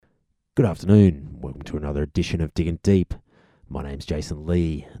Good afternoon. Welcome to another edition of Diggin' Deep. My name's Jason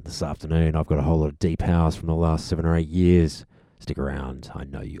Lee. This afternoon I've got a whole lot of deep house from the last 7 or 8 years. Stick around, I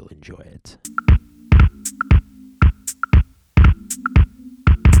know you'll enjoy it.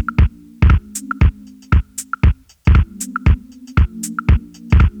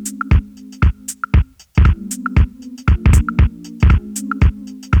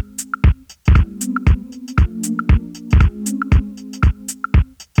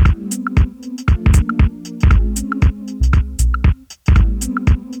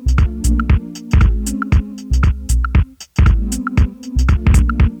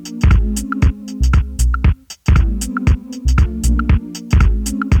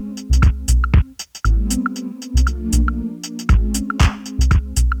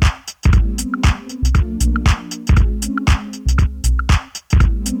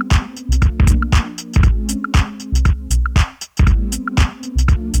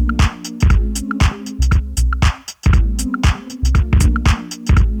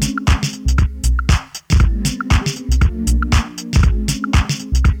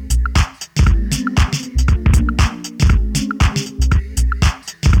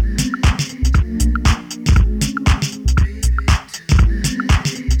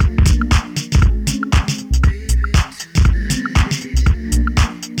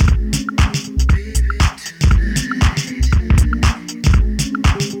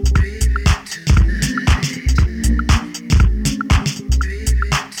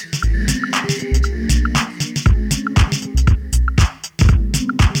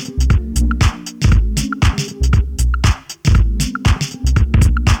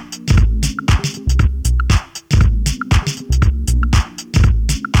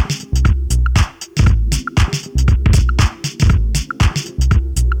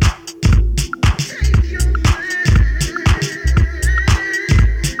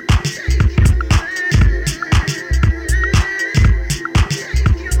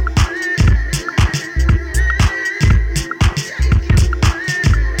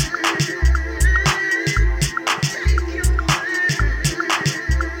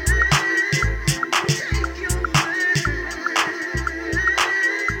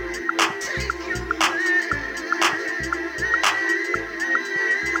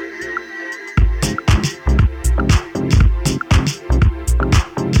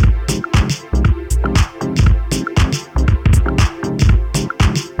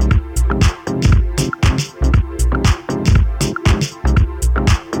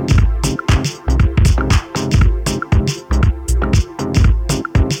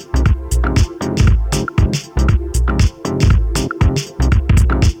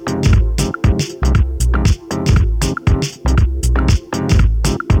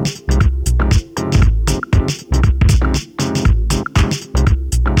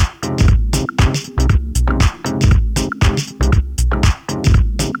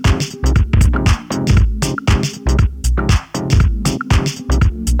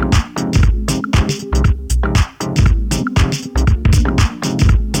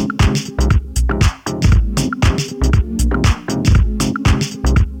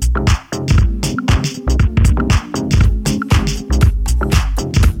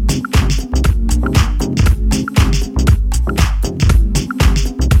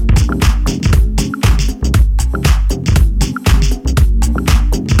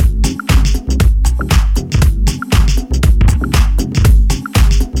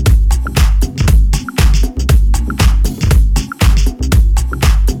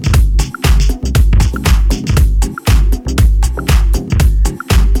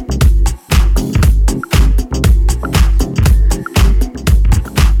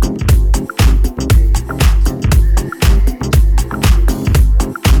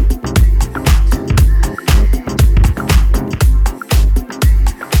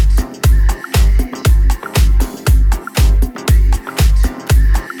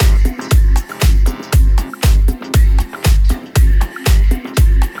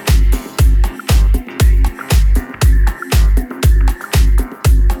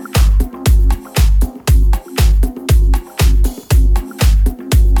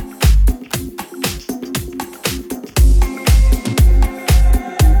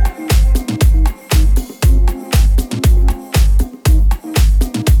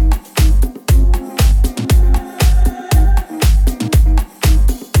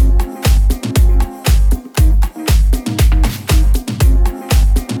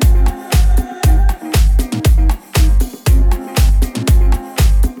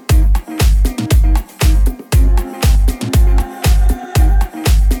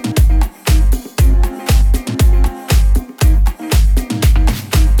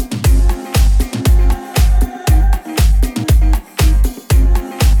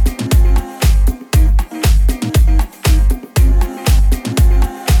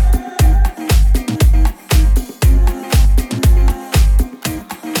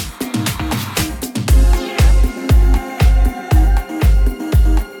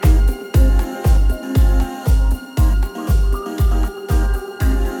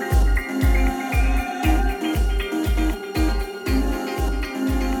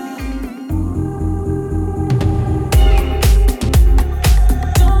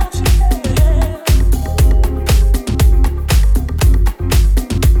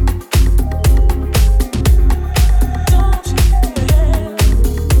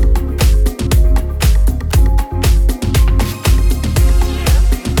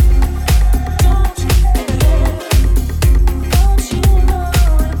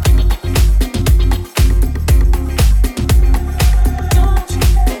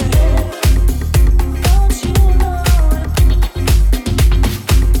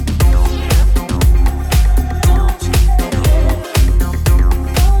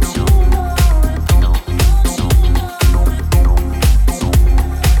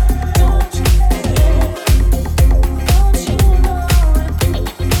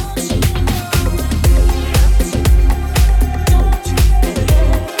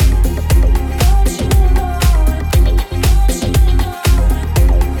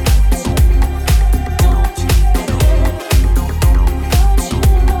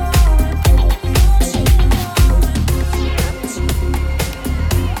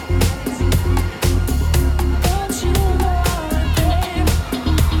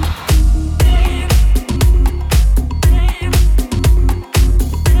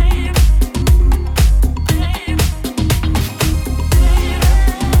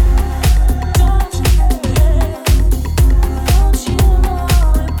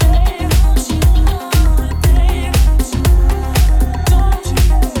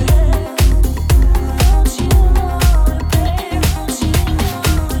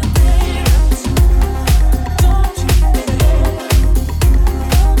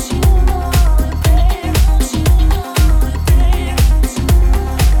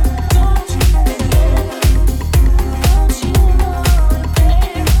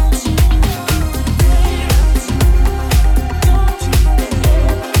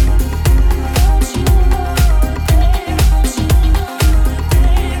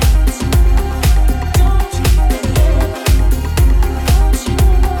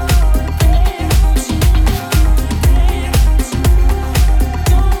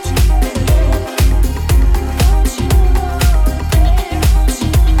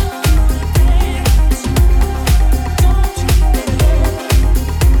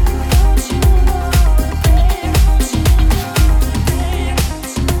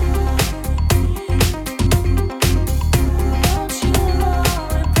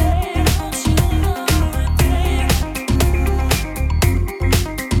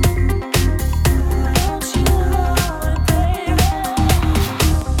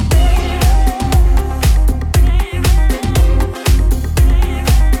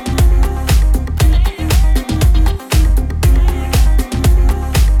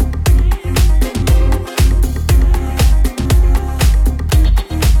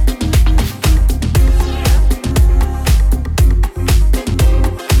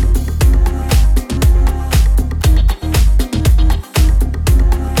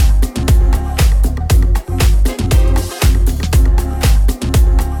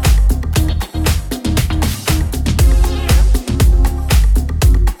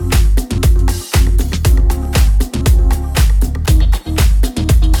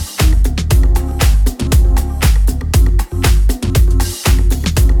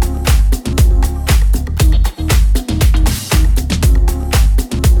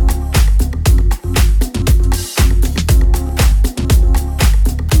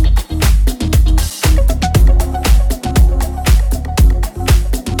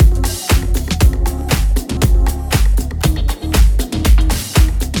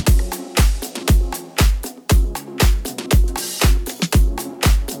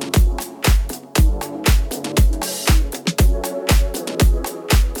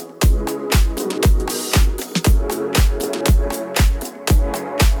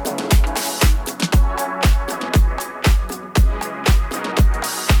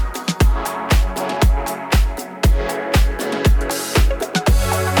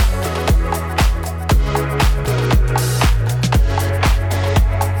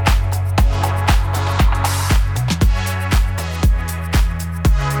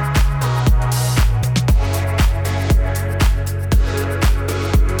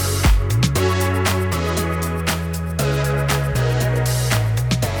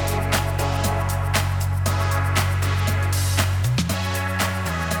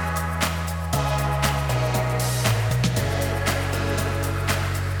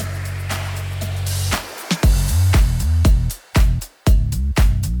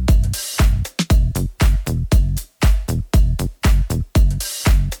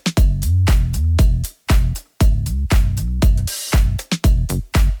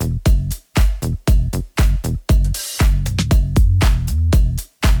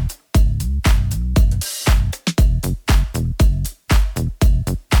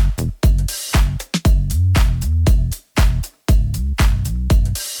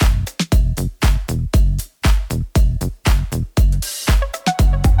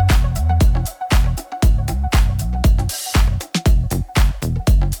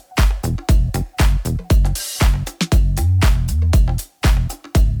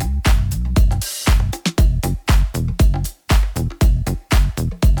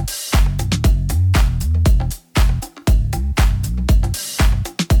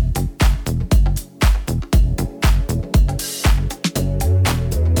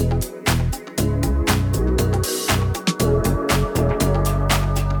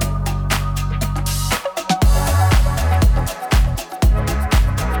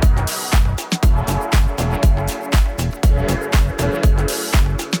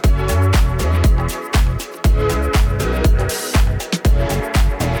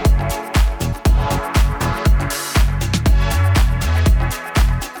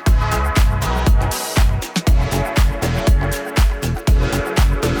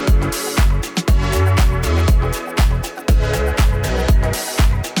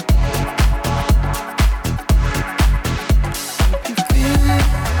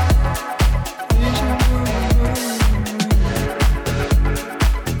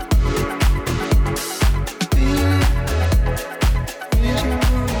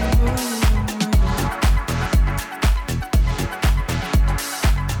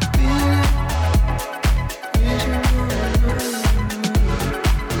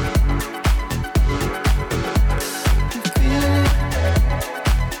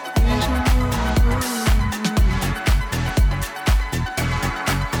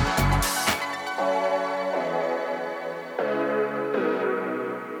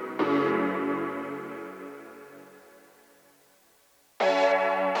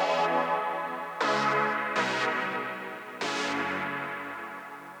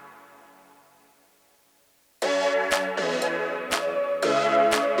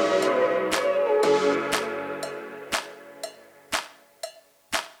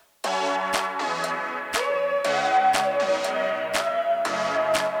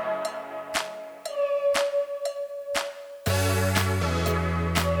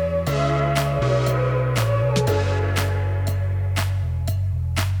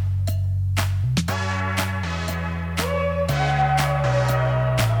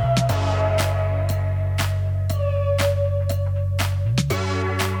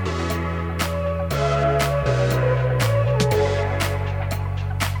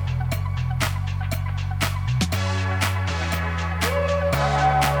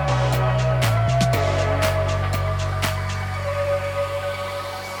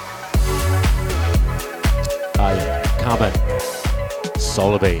 Carmen,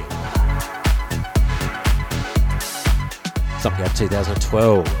 Solar Beam. Something out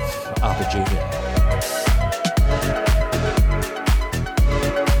 2012, Arthur Jr.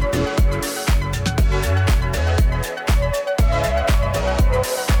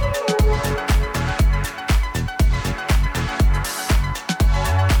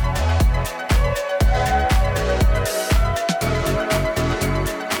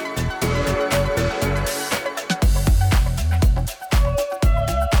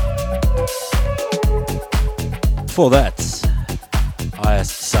 Before that,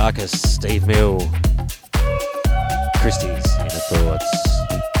 ACST, Steve Mill, Christie's Inner Thoughts.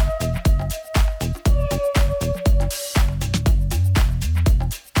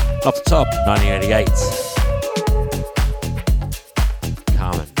 Off the top, 1988,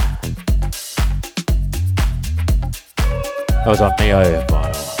 Carmen. That was on Neo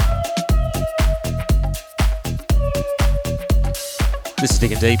vinyl. This is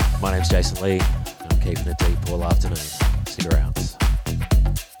Digging Deep. My name's Jason Lee. I'm keeping it deep all afternoon. Stick around.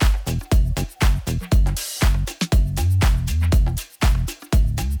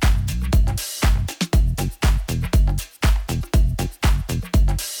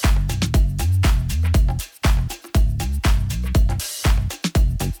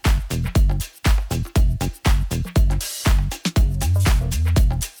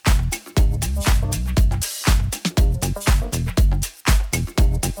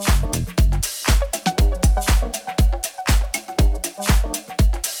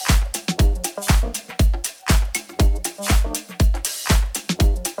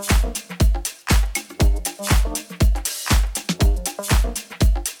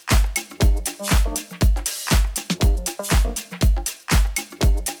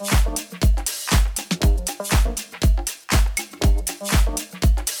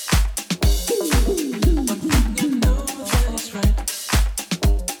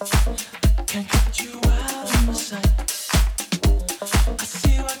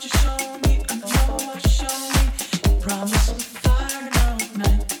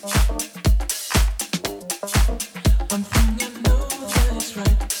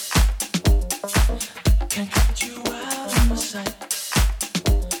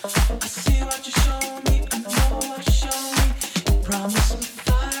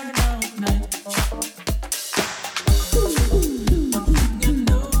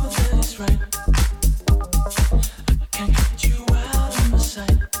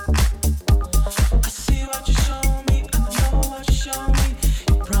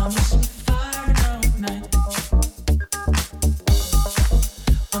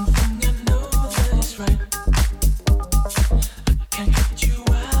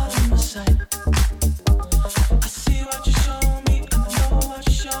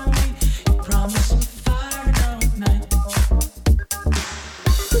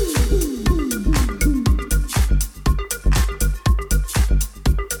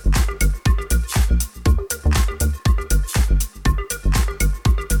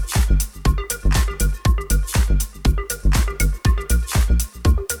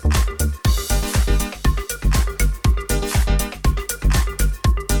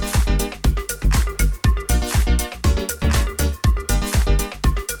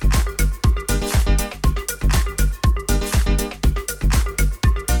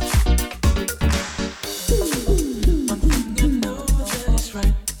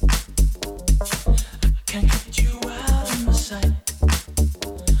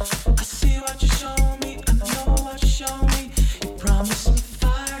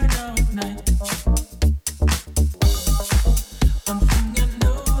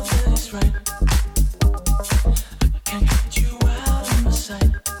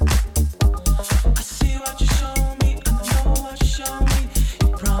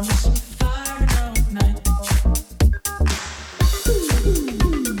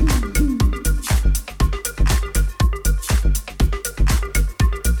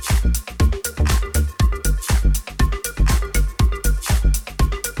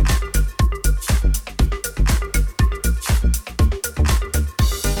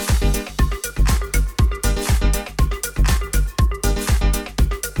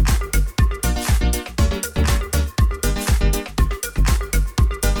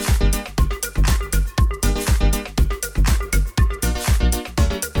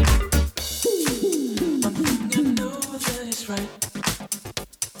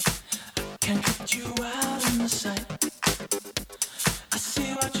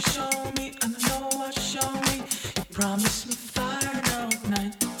 Promise me fire all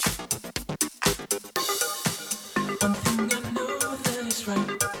night. One thing I know that is right.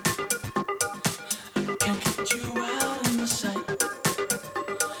 I can't get you out.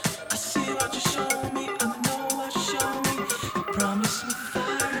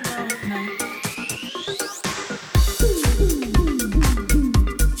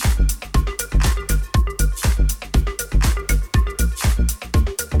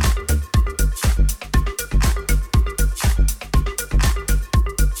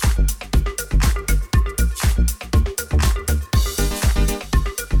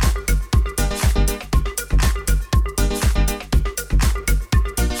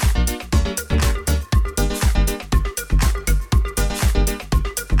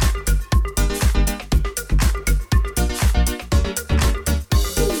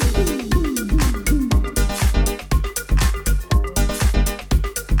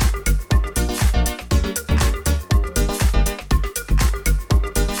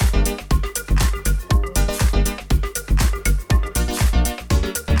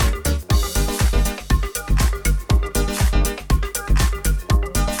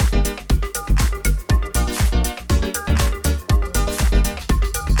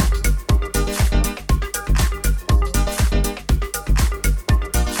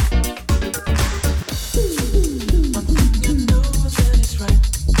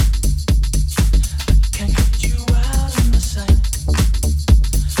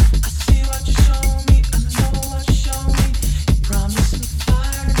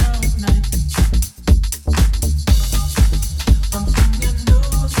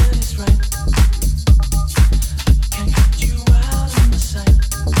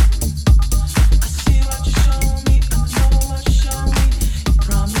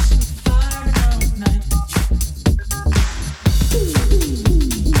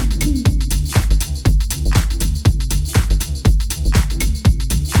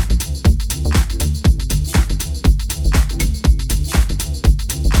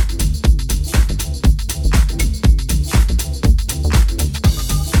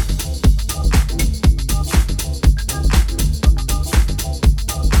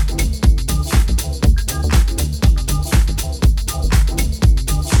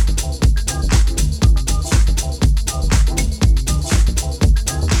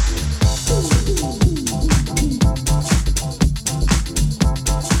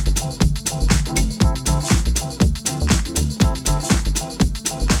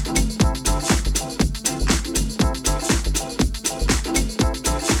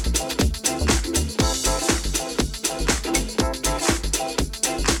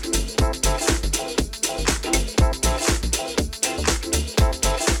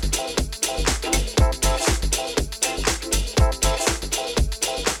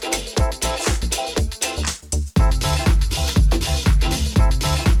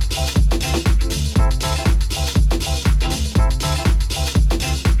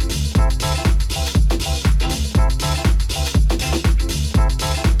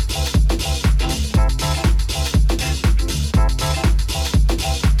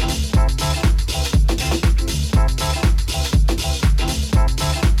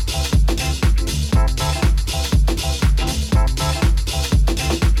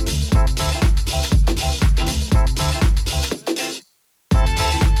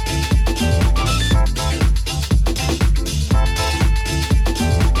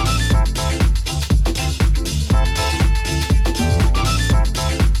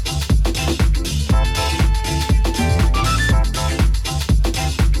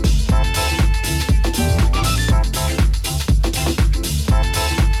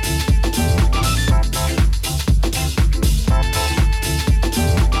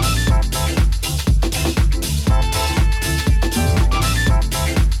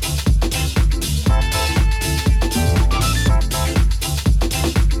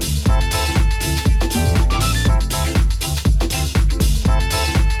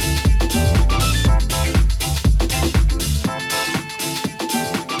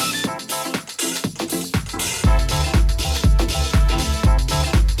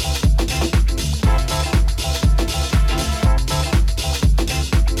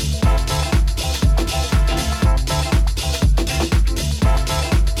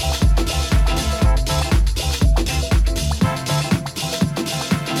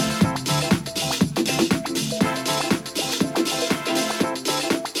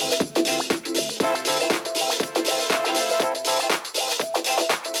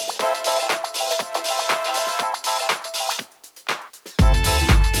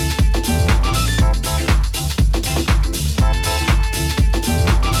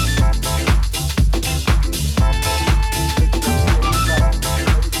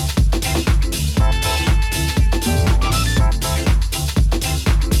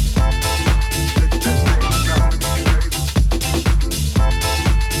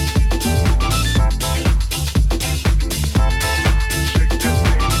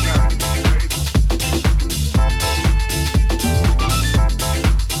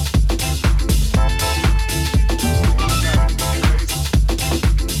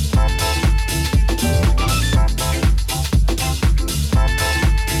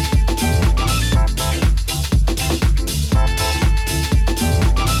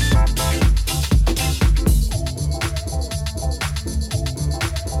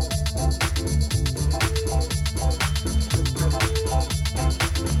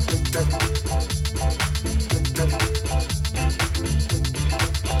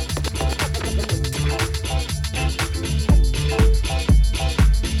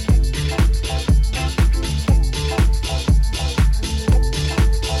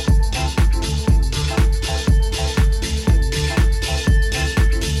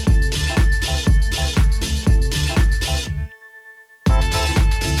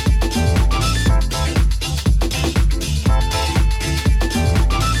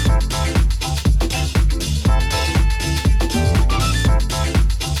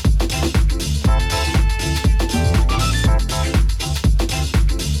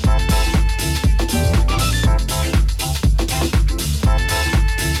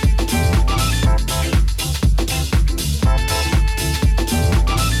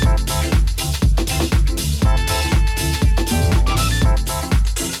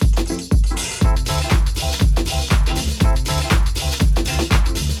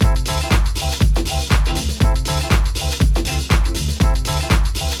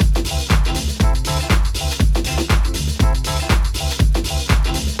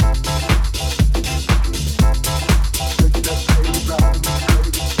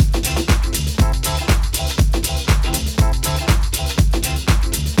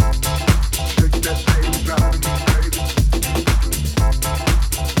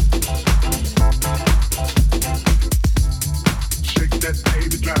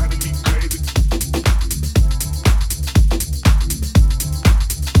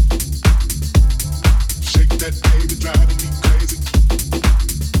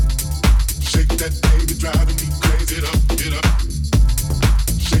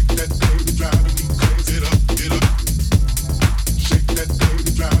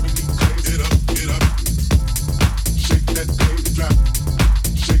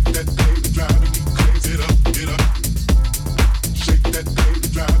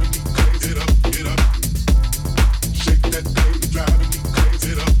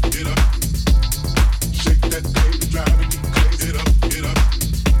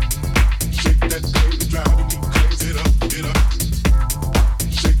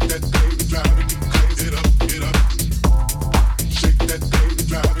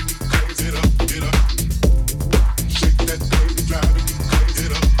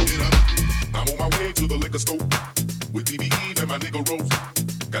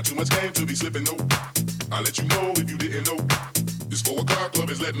 much game to be slipping, no. I'll let you know if you didn't know. This 4 o'clock club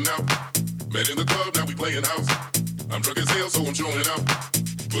is letting out. Met in the club, now we playing house. I'm drunk as hell, so I'm showing out.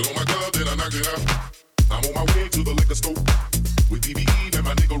 Put on my glove, then I knock it out. I'm on my way to the liquor store with DBE and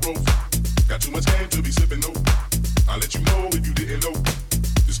my nigga Rose. Got too much game to be slipping, no. I'll let you know if you didn't know.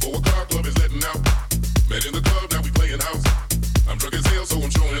 This 4 o'clock club is letting out. Met in the club, now we playing house. I'm drunk as hell, so I'm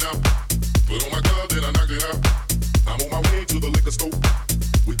showing out. Put on my glove, then I knock it out. I'm on my way to the liquor store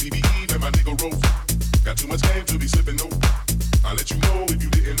with DBE and my nigga Rose. Got too much game to be slipping, no. I'll let you know if you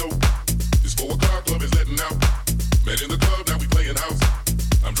didn't know. This 4 o'clock club is letting out. Met in the club, now we playing house.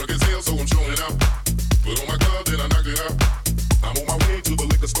 I'm drunk as hell, so I'm showing out. Put on my glove, then I knock it out. I'm on my way to the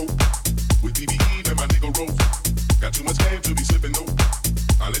liquor store with DBE and my nigga Rose. Got too much game to be slipping, no.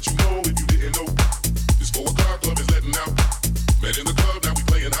 I'll let you know if you didn't know. This 4 o'clock club is letting out. Met in the club, now we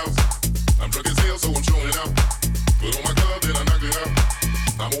playing house. I'm drunk as hell, so I'm showing out. Put on my glove, then I knock it out.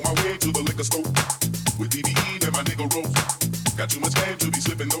 I'm on my way to the liquor store with DBE and my nigga Rose. Got too much game to be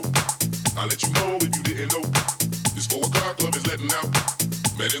slipping, no. I'll let you know if you didn't know. This 4 o'clock club is letting out.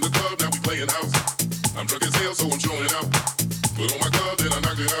 Met in the club, now we playing house. I'm drunk as hell, so I'm showing out. Put on my glove, then I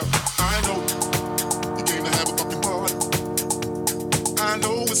knock it out. I know you came to have a fucking party. I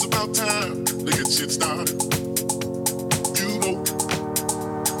know it's about time to get shit started. You know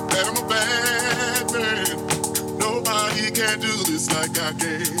that I'm a bad man. Nobody can do this like I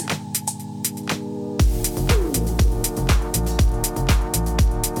can.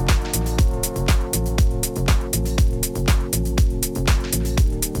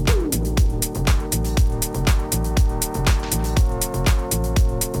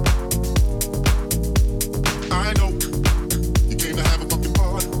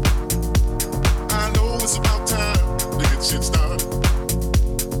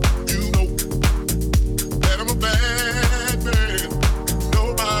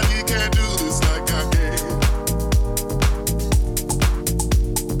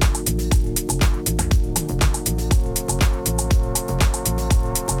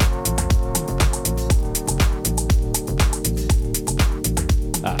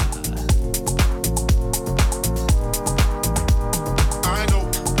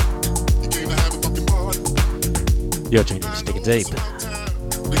 You're tuning to Diggin'deep.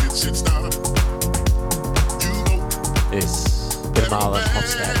 This bit of Marlon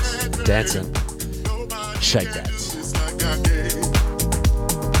Hopstad dancing. Shake that.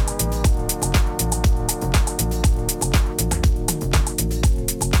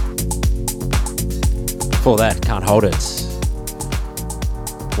 For that, Can't Hold It.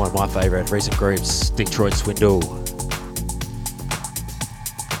 One of my favourite recent groups, Detroit Swindle.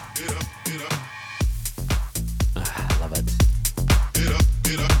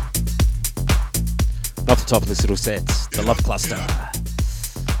 Off the top of this little set, the Love Cluster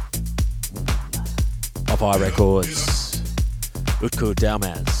of I Records, Utku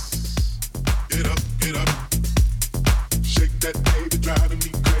Dalmas. Get up, get up. Shake that baby, driving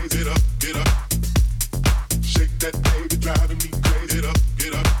me crazy. Get up, get up. Shake that baby, driving me crazy. Get up,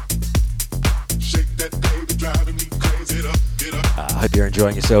 get up. Shake that baby, driving me crazy. Get up, get up. I hope you're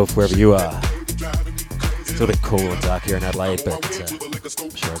enjoying yourself wherever you are. It's a little bit cool and dark here in Adelaide, but I'm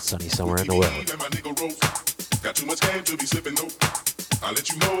sure it's sunny somewhere in the world. Got too much game to be slipping, no. I'll let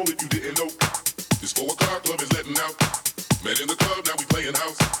you know if you didn't know. This 4 o'clock club is letting out. Met in the club, now we playing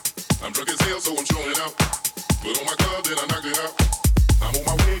house. I'm drunk as hell, so I'm showing out. Put on my glove, then I knock it out. I'm on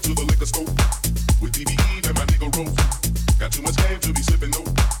my way to the liquor store with DBE and my nigga Rose. Got too much game to be slipping, no.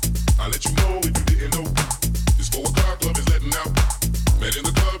 I'll let you know if you didn't know. This 4 o'clock club is letting out. Met in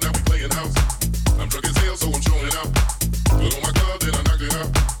the club, now we playing house. I'm drunk as hell, so I'm showing out. Put on my glove, then I knock it out.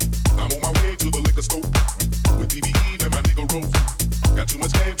 I'm on my way to the liquor store with DBE and my nigga Rose. Got too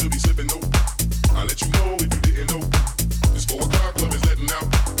much game to be slipping, no. I'll let you know if you didn't know. This 4 o'clock club is letting out.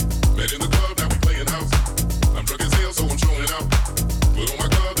 Met in the club, now we play.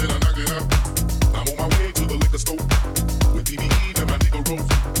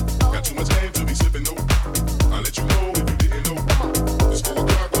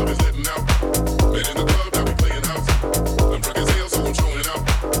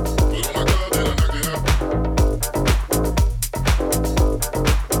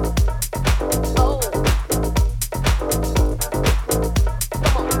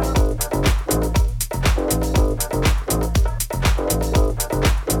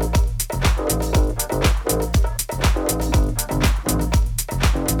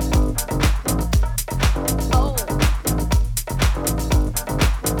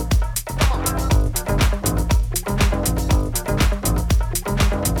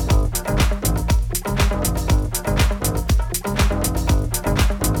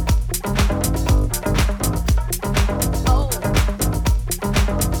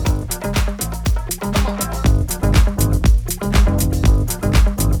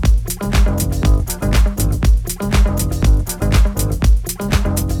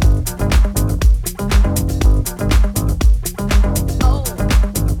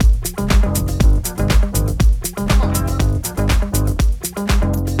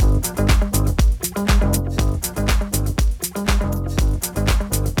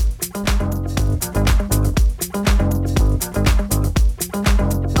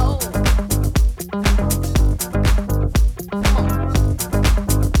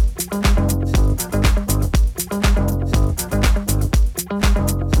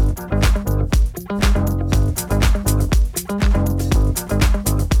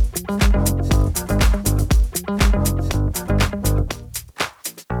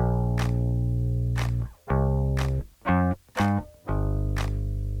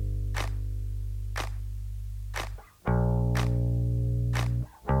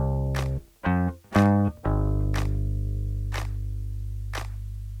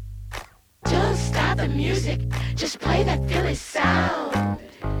 music, just play that Philly sound.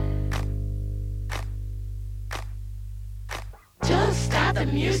 Don't stop the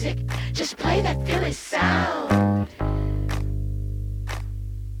music, just play that Philly sound.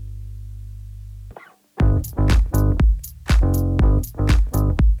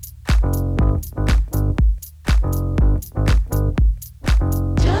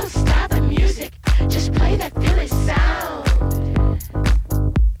 Don't stop the music, just play that Philly sound.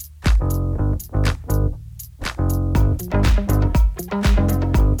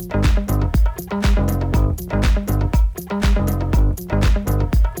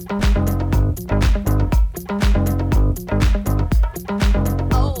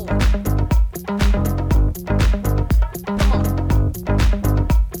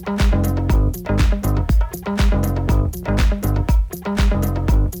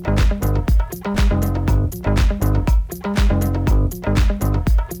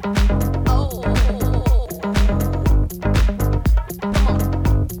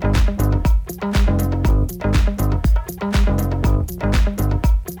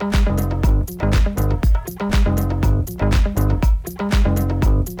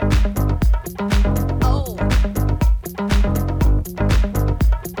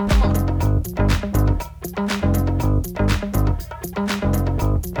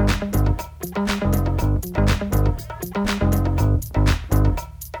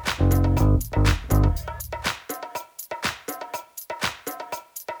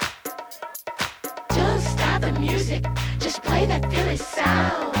 Don't stop the music, just play that Philly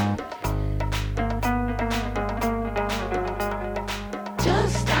sound. Don't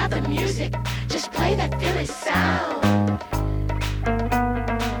stop the music, just play that Philly sound.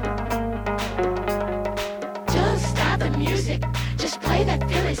 Don't stop the music, just play that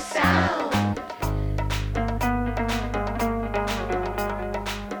Philly sound.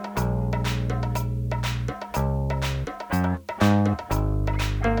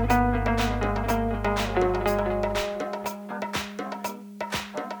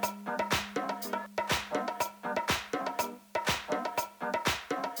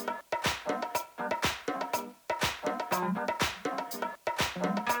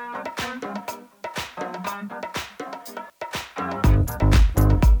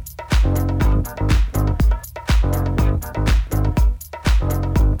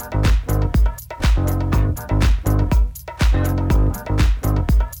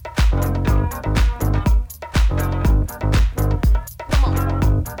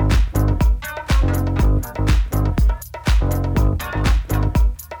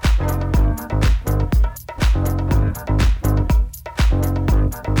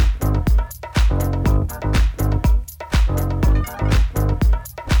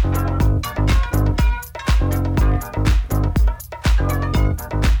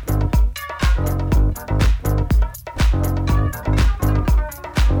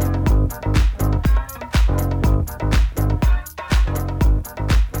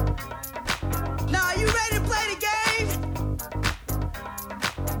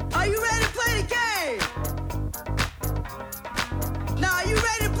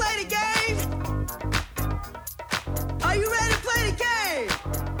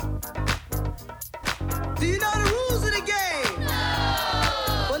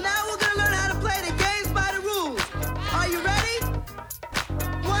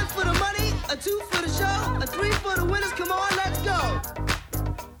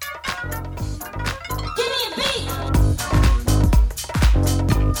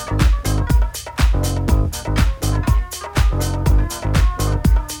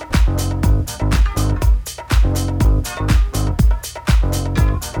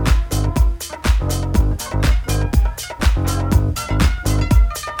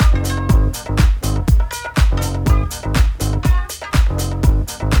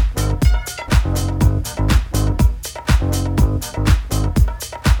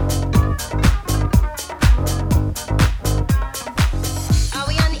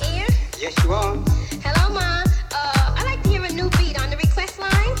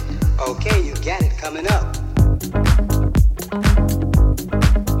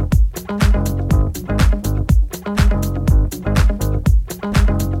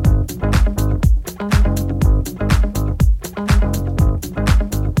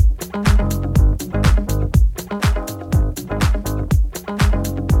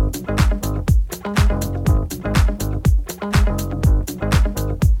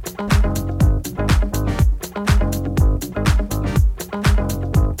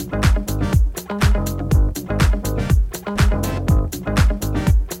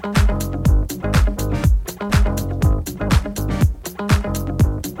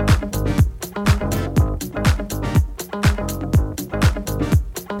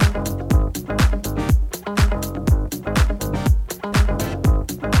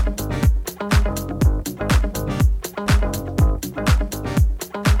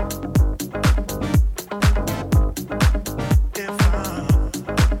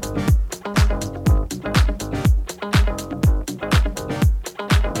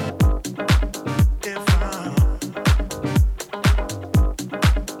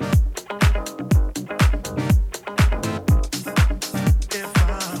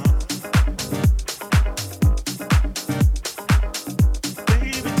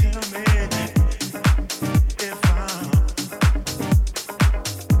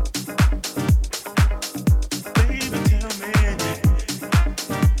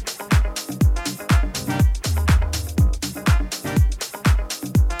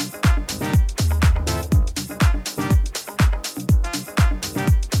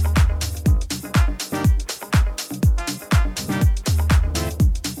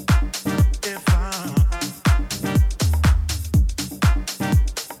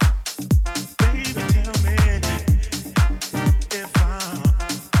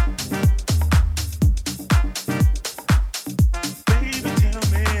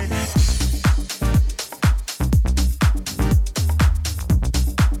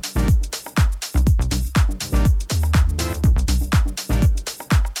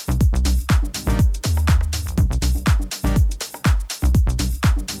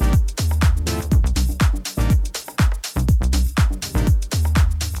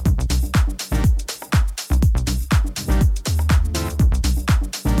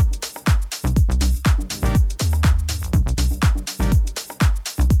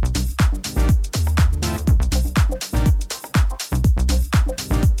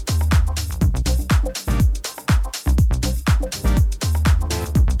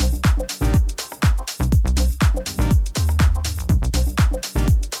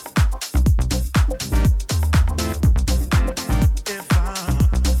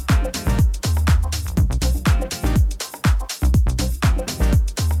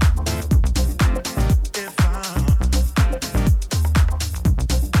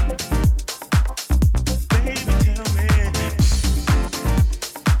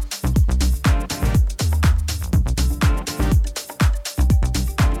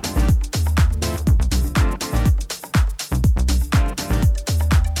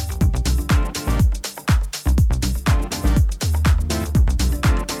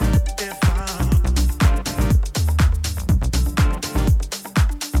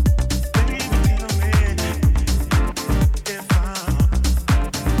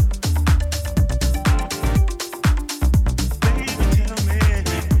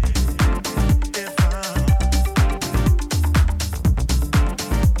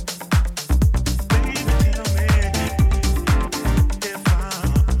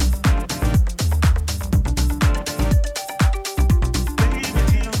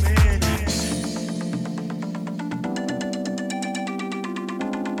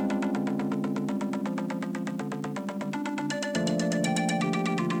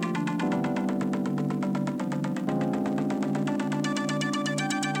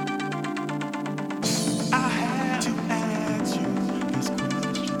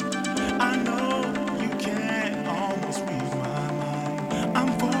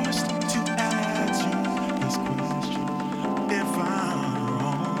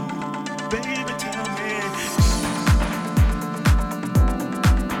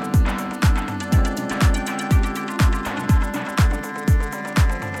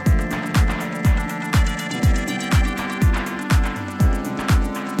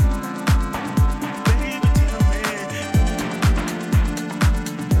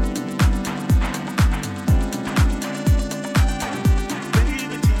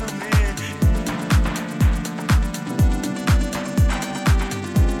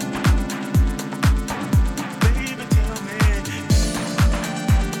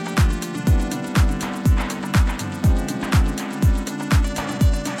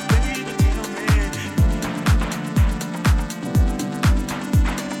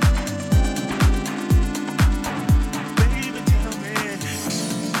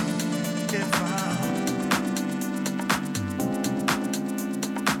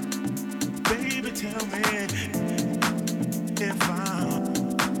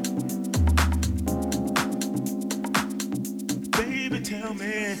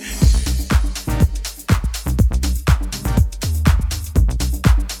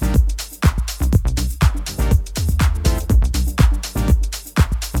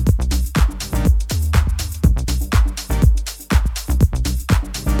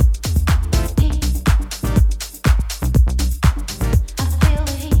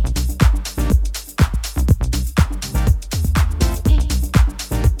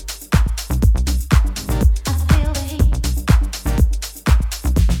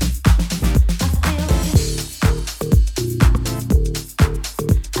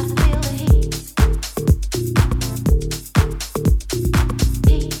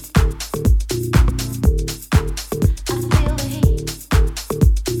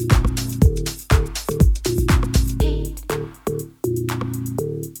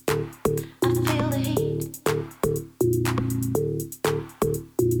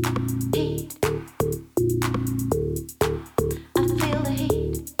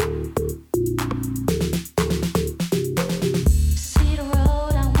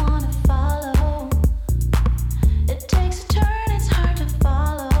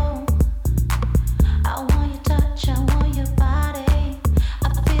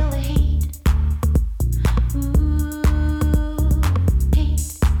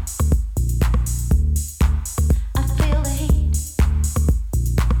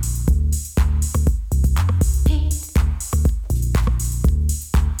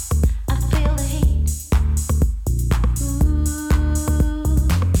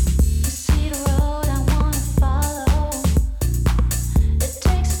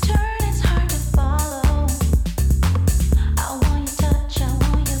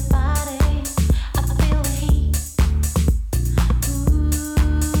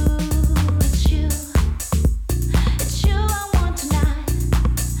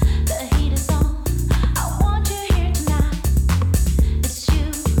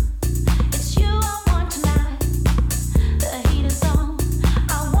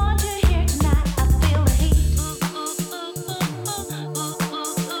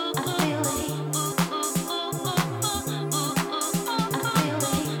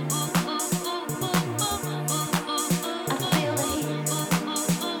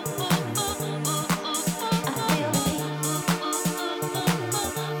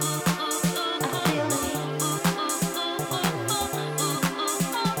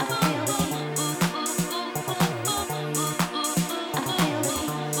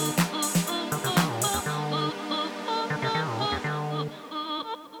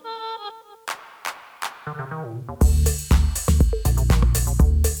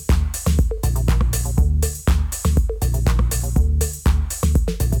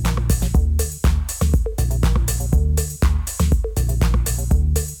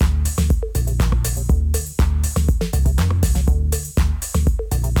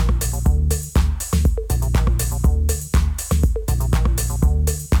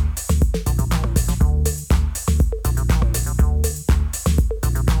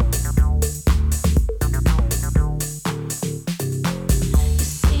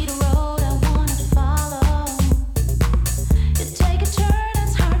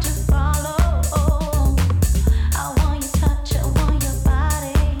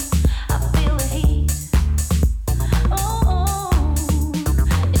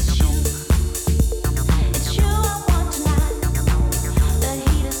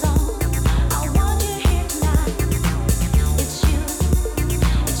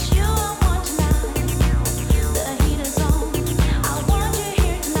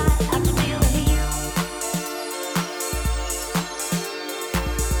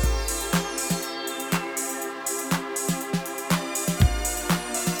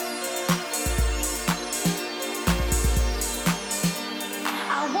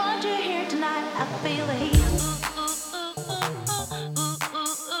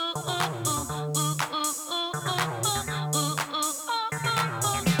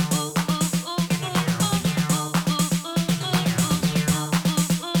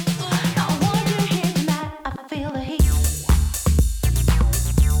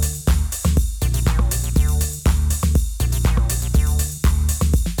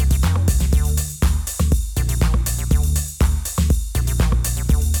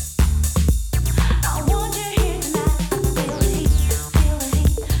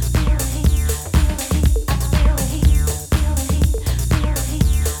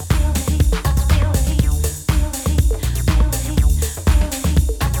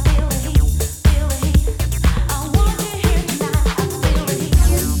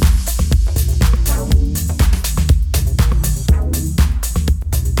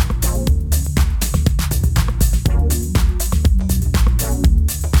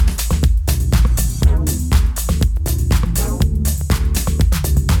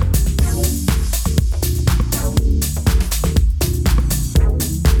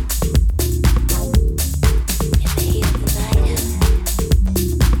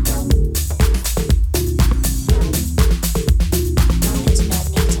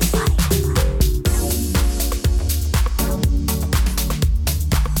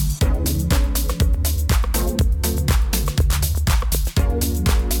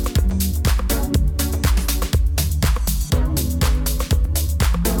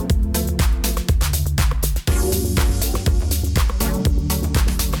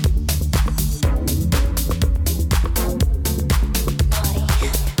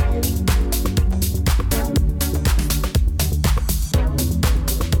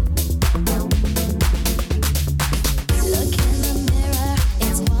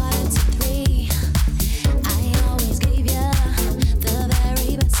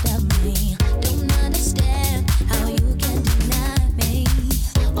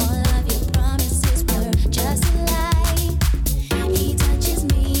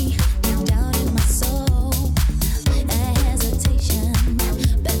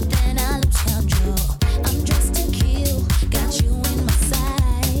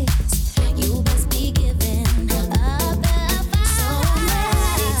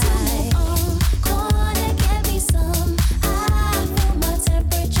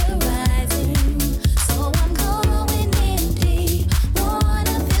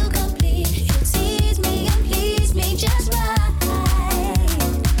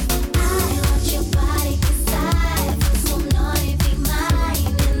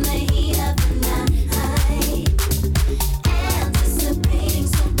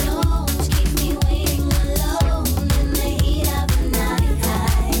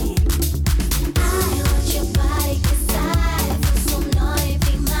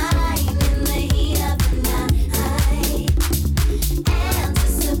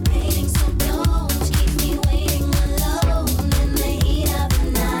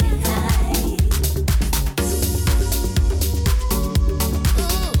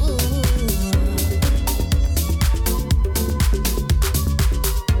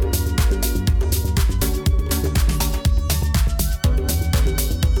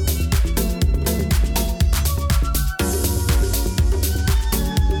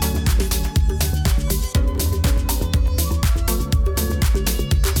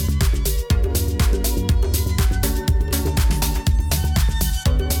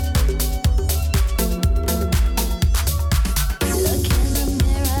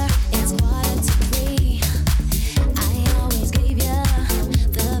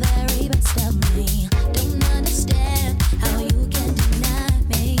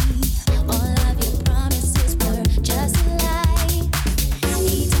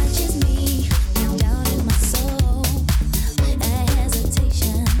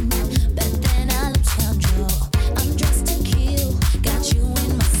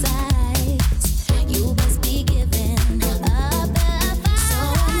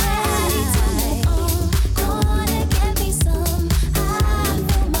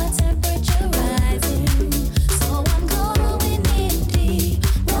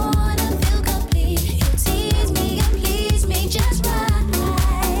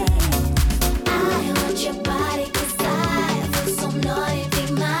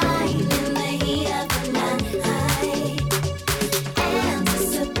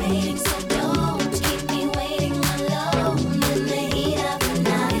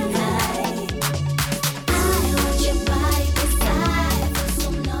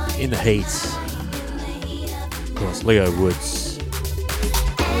 Heat. Of course, Leo Woods.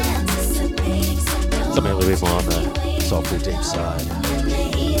 Something a little bit more on the soulful deep side.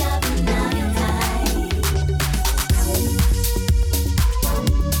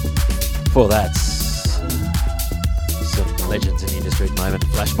 Before that, some legends in the industry at the moment.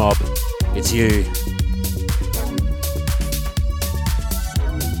 Flash Mob, It's You.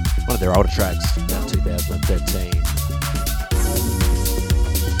 One of their older tracks, about 2013.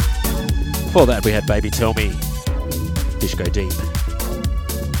 Before that, we had Baby Tell Me, Fish Go Deep.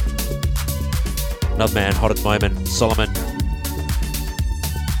 Another man hot at the moment, Solomon.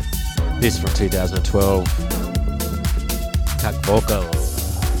 This from 2012, Kak Vocal.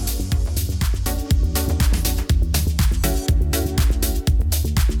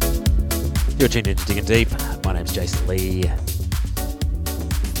 You're tuned into Diggin' Deep. My name's Jason Lee.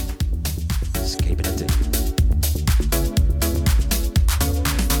 Just keeping it deep.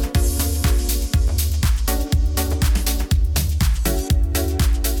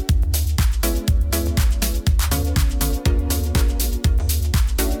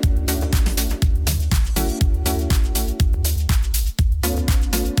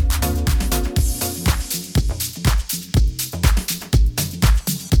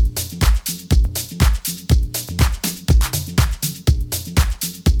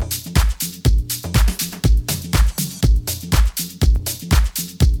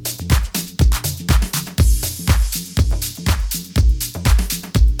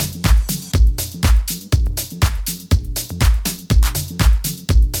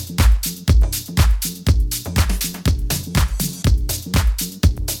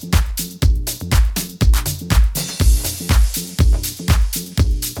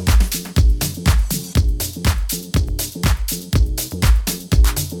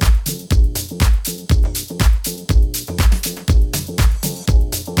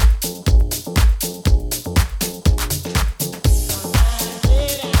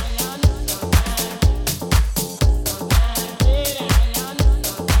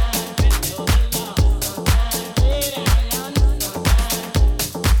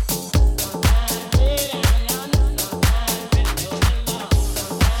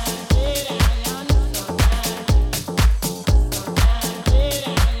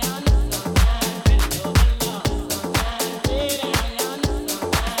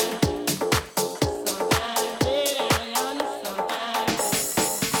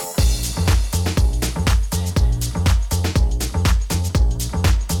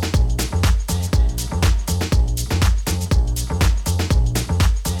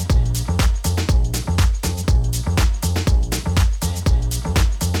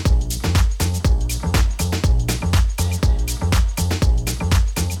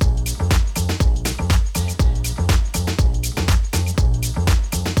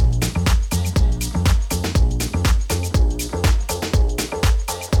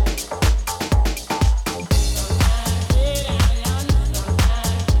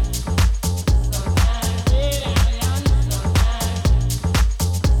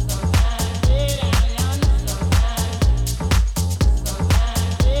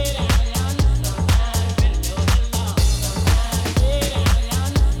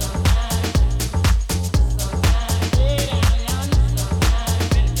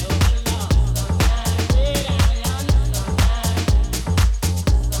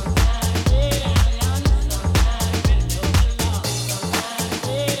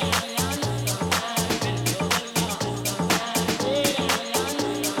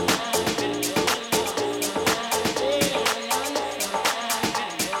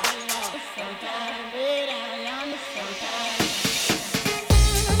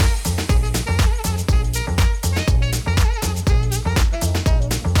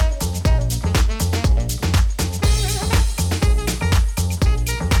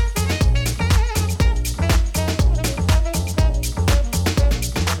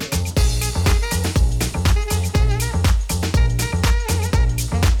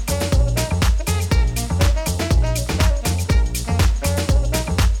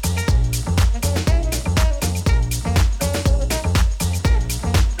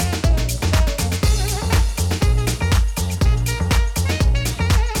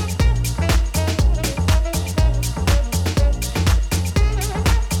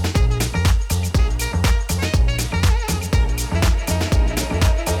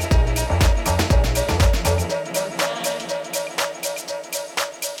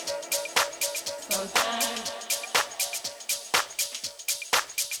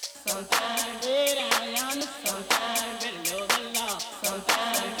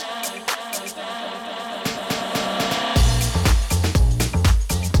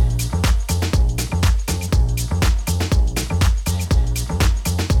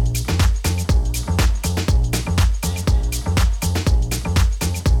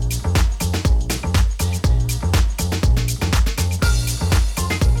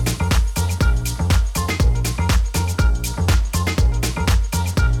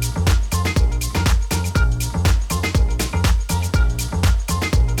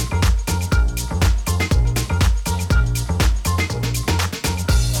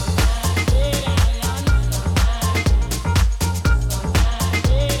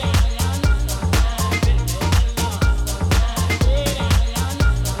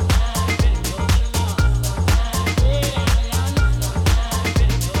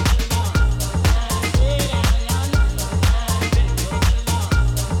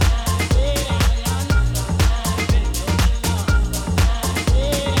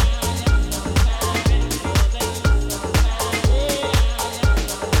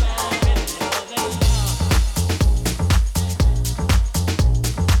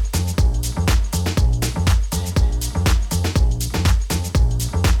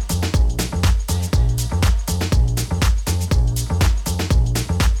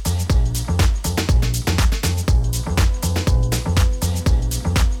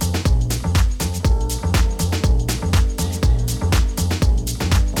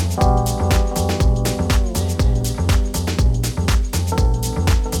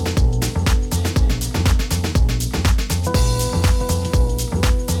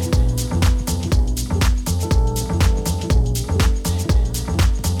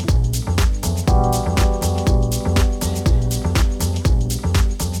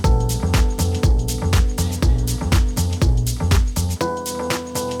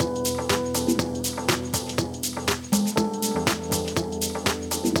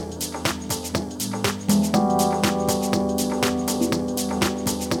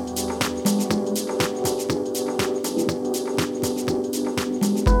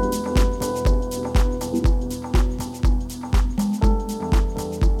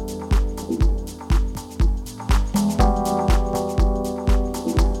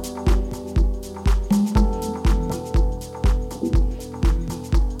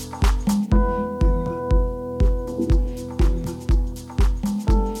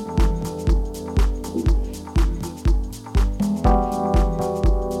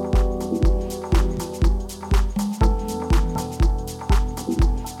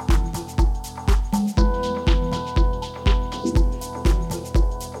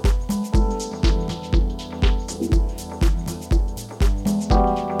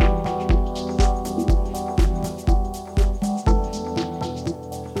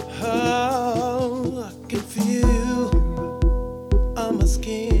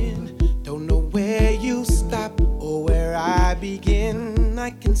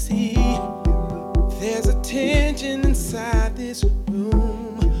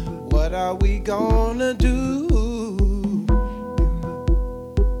 what are we gonna do?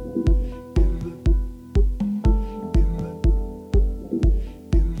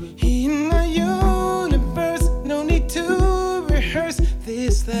 In the universe, no need to rehearse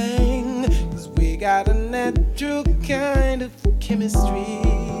this thing, 'cause we got a natural kind of chemistry,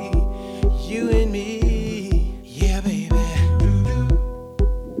 you and me, yeah baby.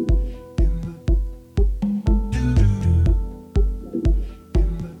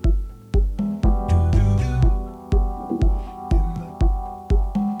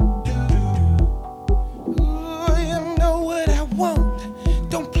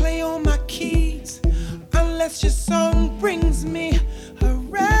 Your song brings me a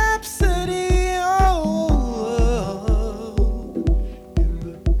rhapsody, oh,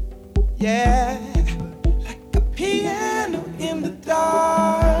 yeah, like a piano in the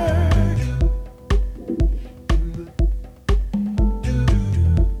dark.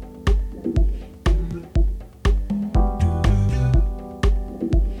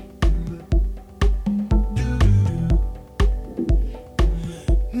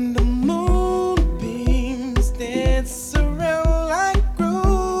 The moonbeams dance around like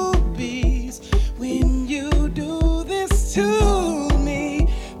groupies. When you do this to me,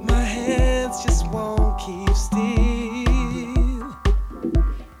 my hands just won't keep still.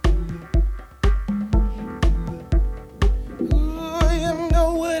 Ooh, you know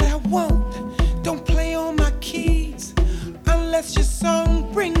what I want. Don't play on my keys unless your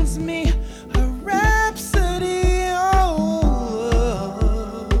song brings me a rhapsody, oh,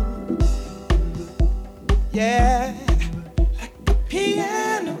 yeah, like a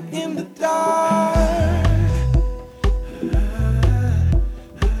piano in the dark.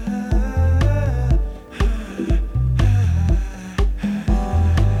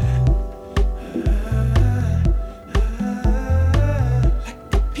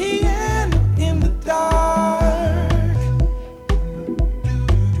 Like a piano in the dark.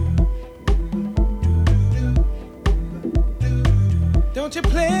 Don't you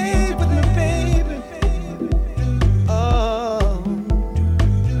play with me, baby. Oh.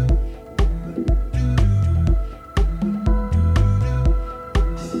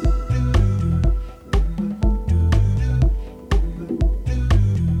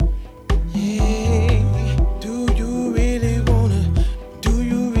 Yeah. Do you really wanna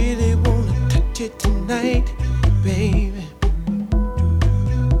touch it tonight, baby?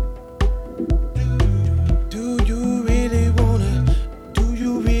 Do you really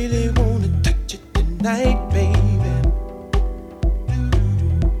wanna touch it tonight, baby?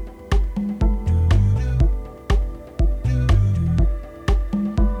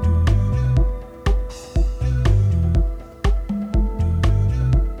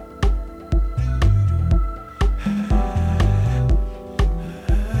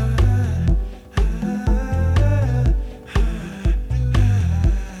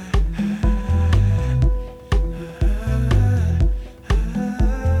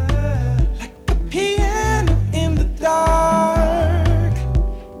 Piano in the dark.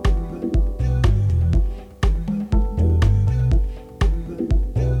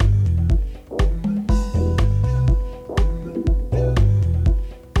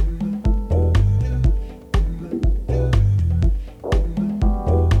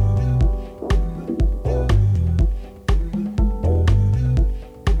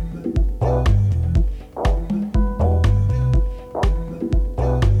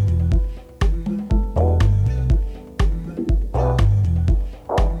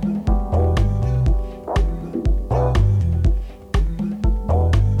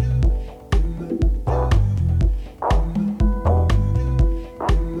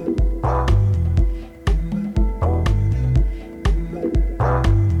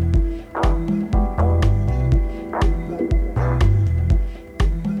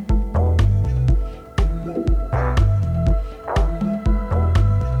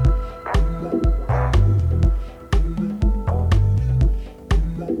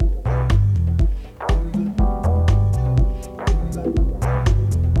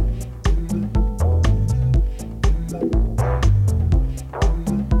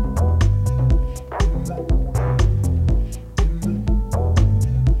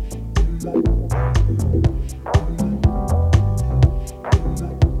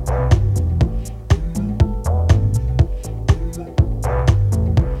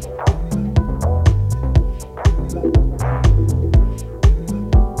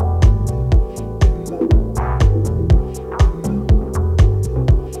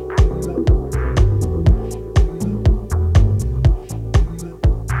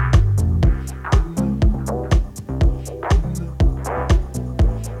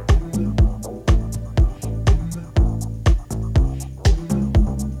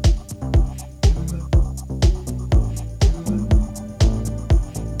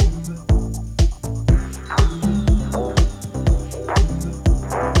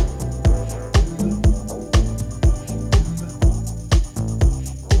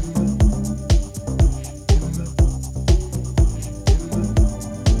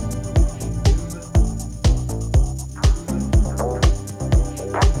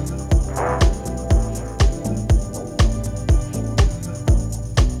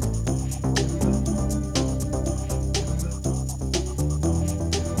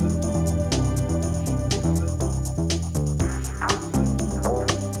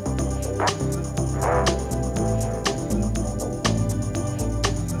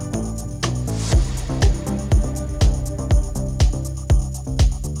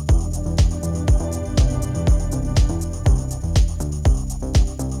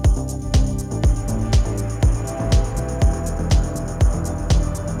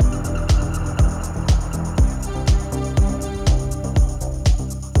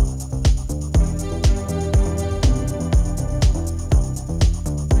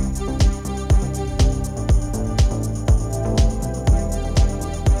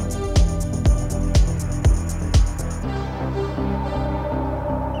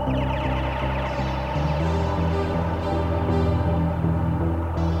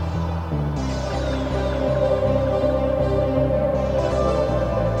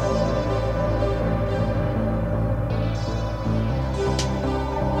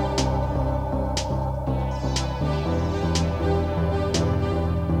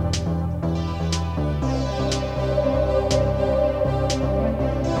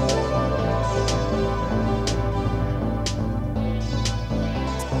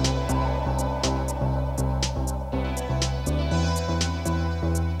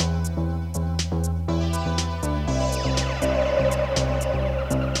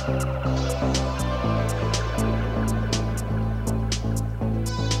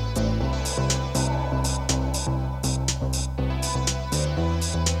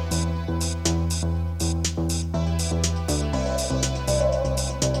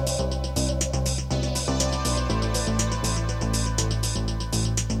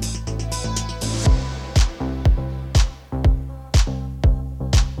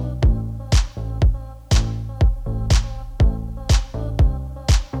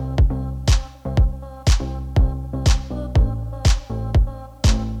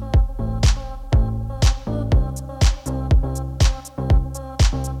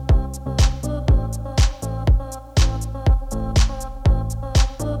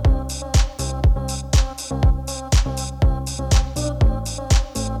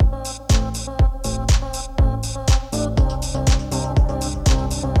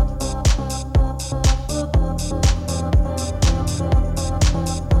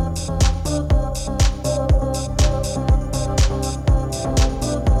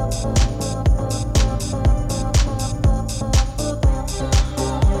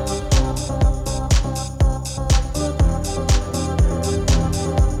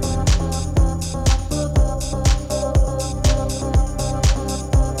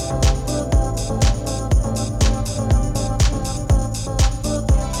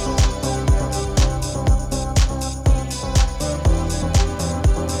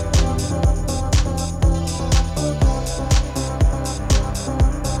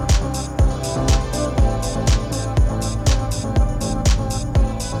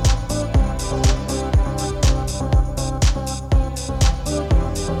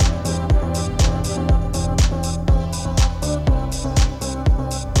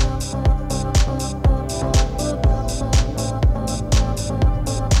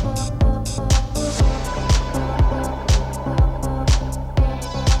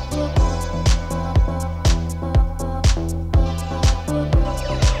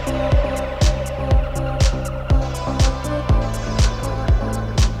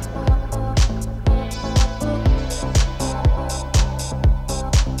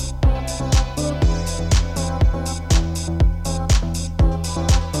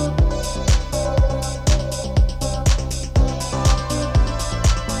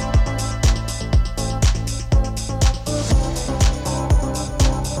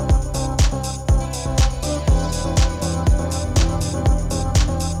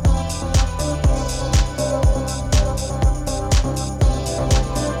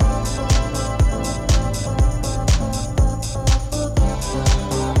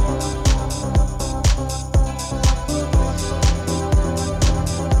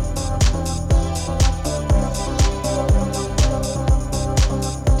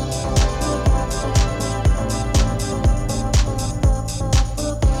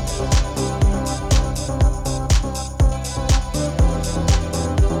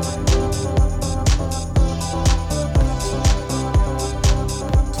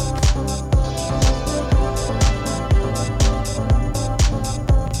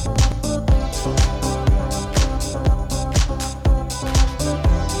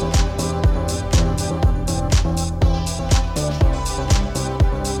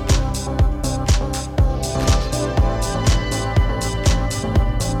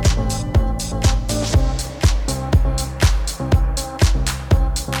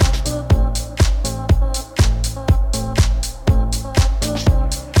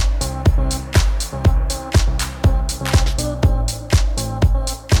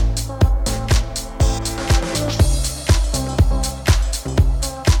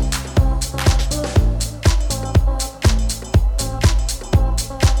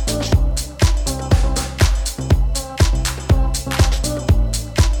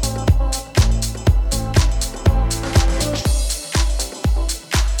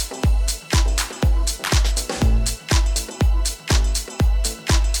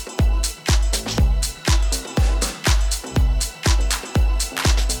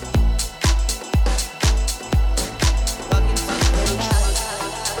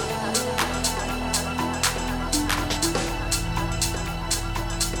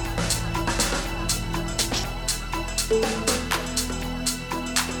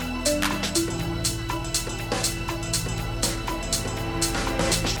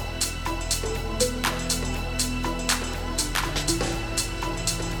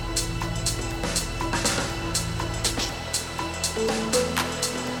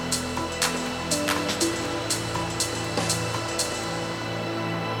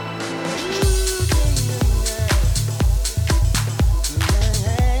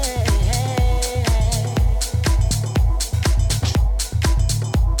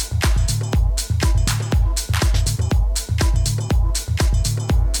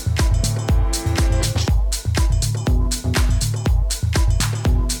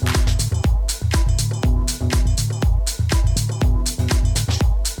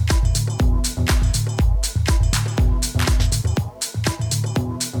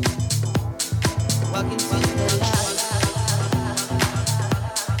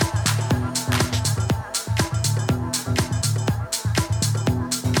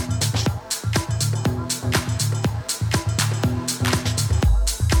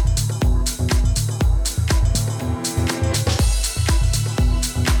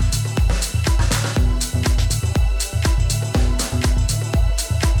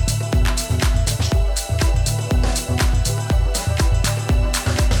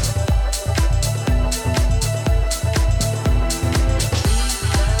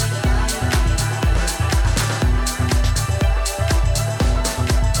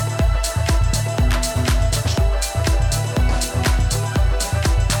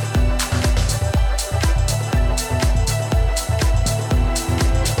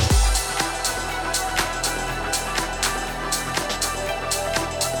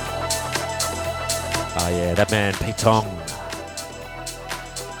 That man, Pete Tong.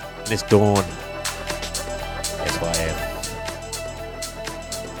 Miss Dawn. SYF.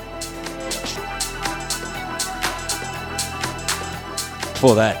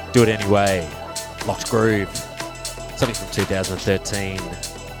 Before that, Do It Anyway. Locked Groove. Something from 2013.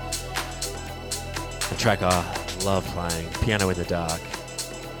 A track I love playing. Piano in the Dark.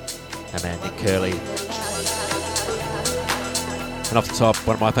 That man, Nick Curley. And off the top,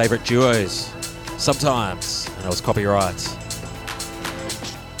 one of my favourite duos. Sometimes, and it was copyright.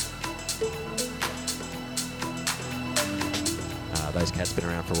 Those cats been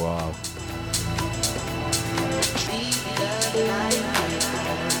around for a while.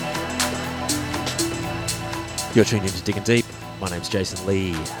 You're tuned into Diggin' Deep. My name's Jason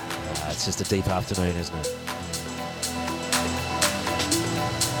Lee. It's just a deep afternoon, isn't it?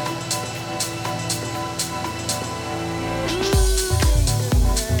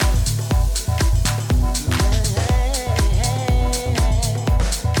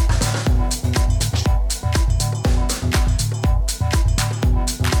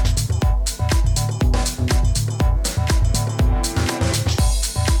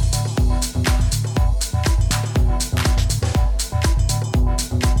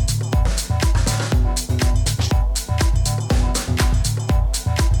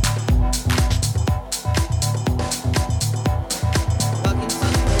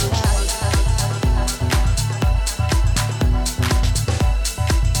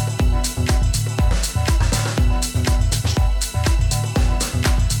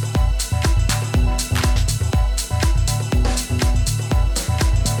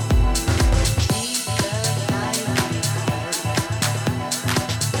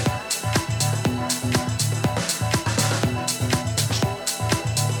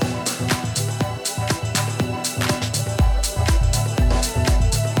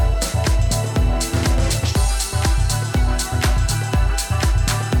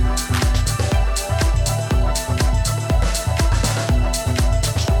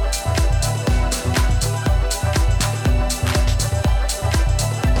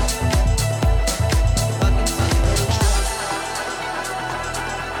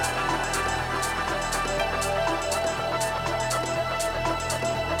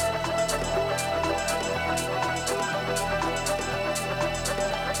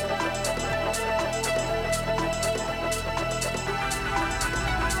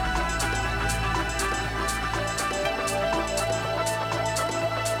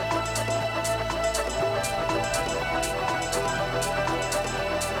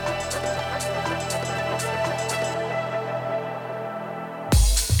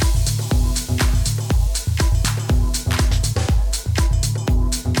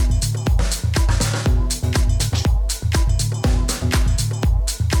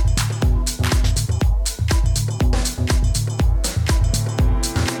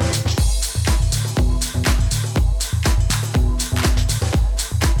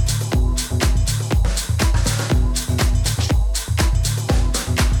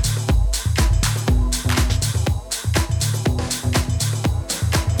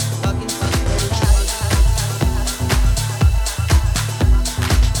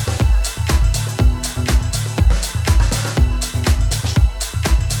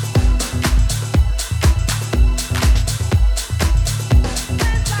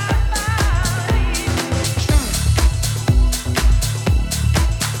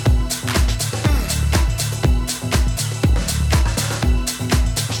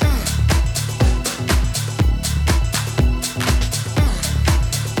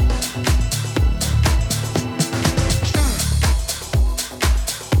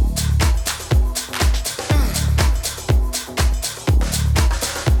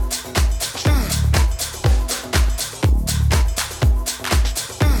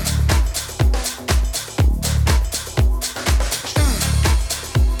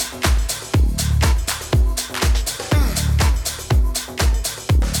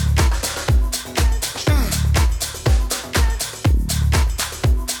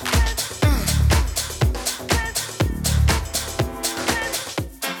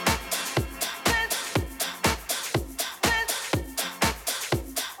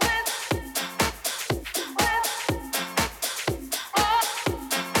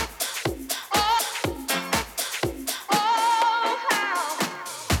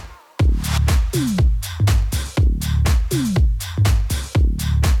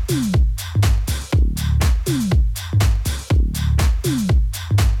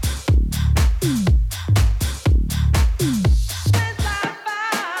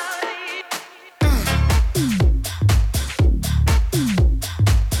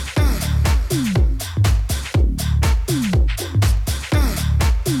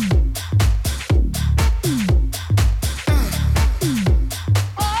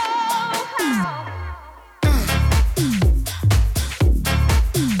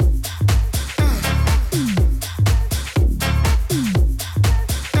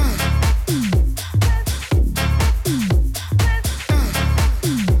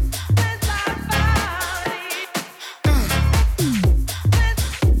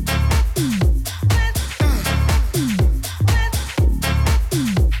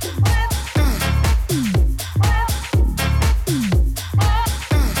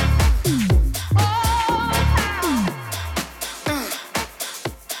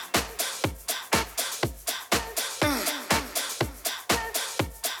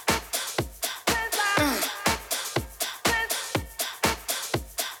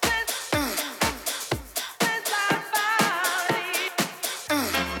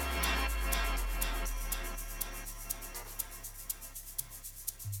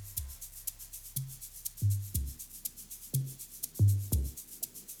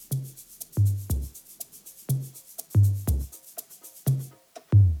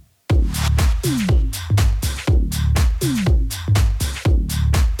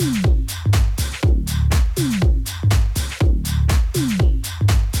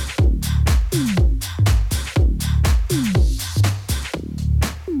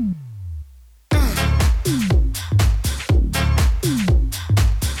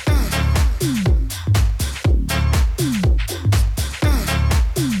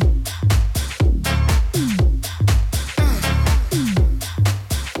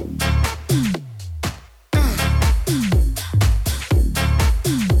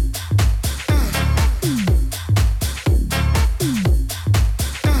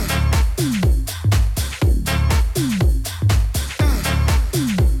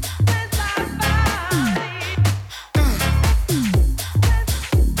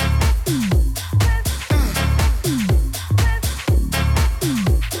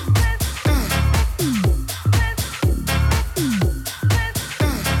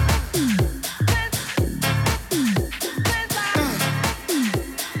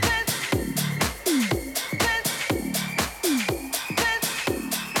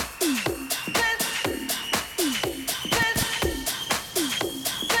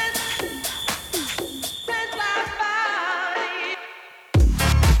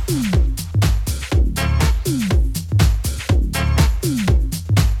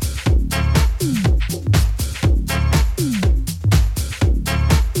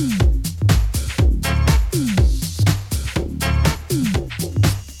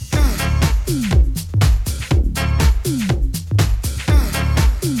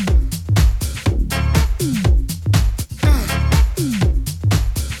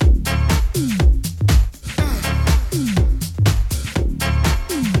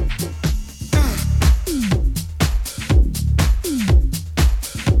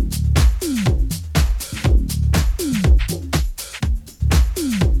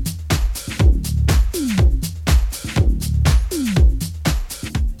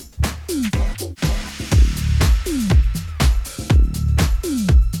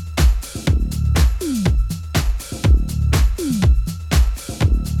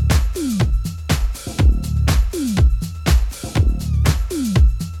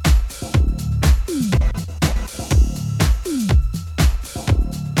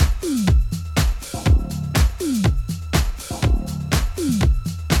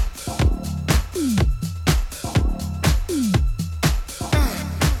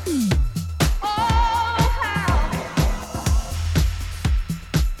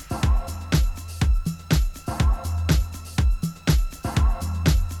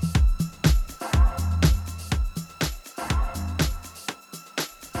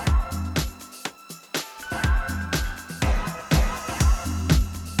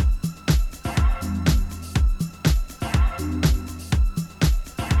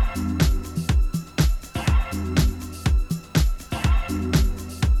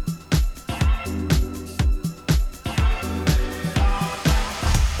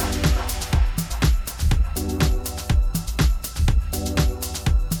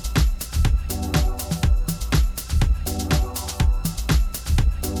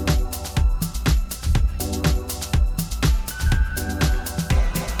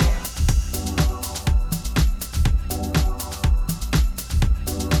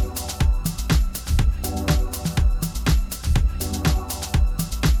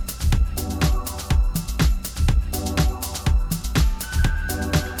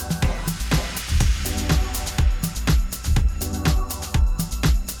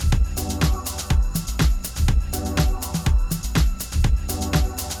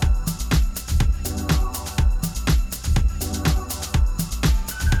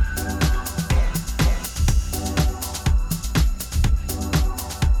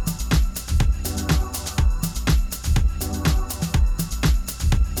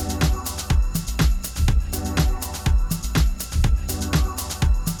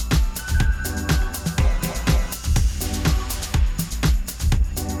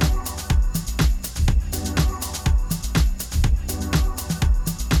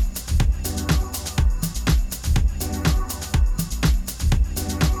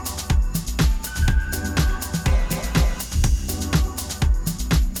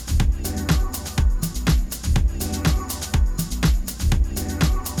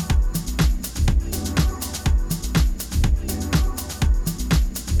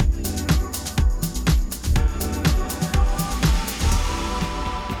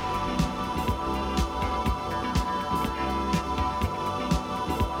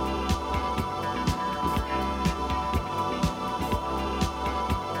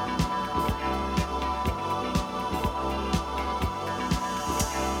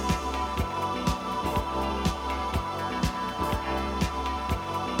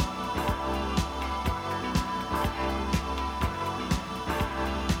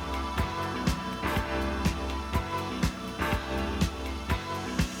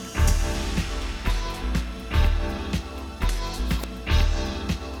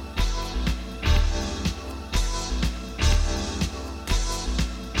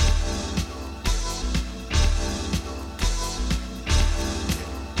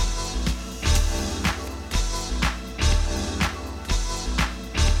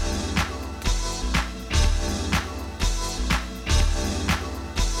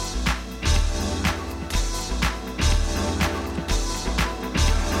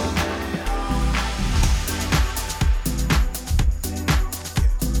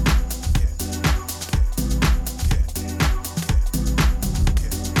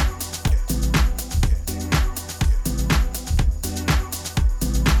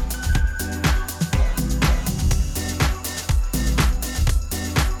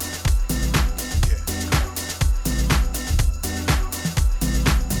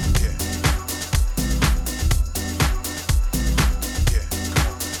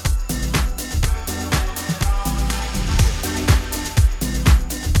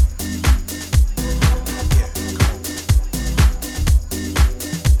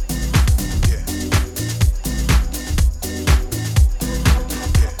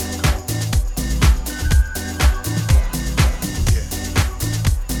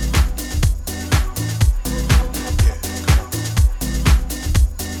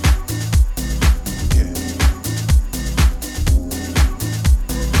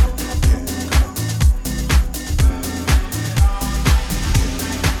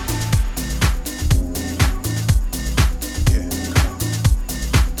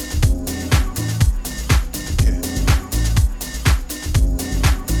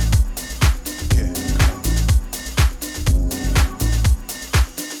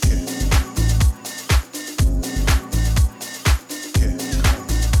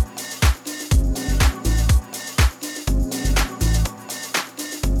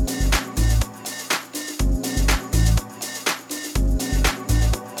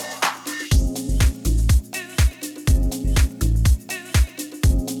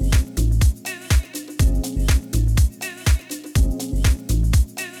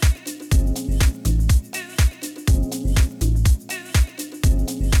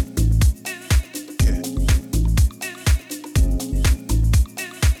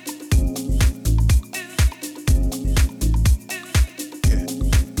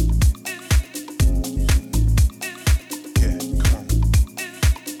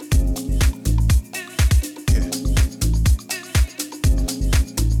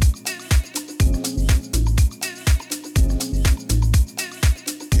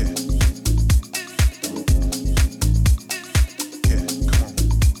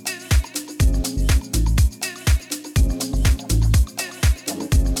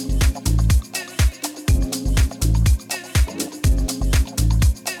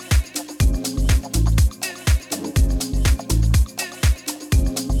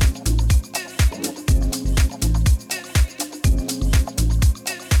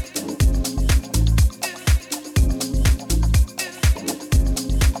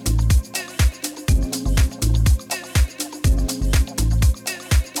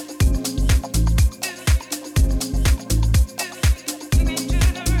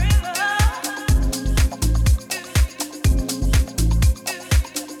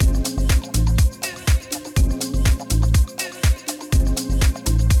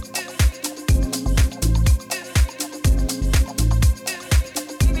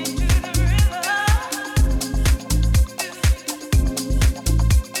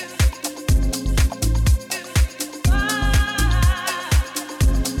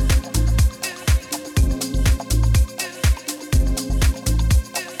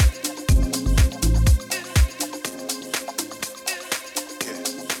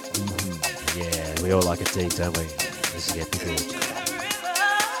 We all like it deep, don't we? This is getting good.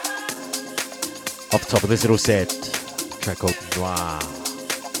 Off the top of this little set, a track called Noir.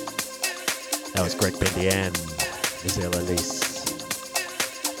 That was Greg Bendian, Giselle Elise.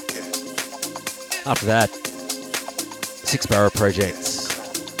 After that, Six Barrel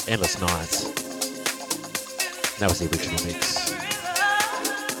Project's Endless Nights. That was the original mix.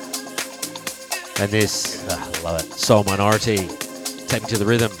 And this, I love it, Soul Minority, Take Me to the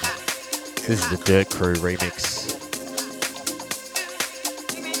Rhythm. This is the Dirt Crew remix.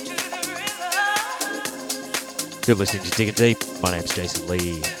 You're listening to Diggin' Deep. My name's Jason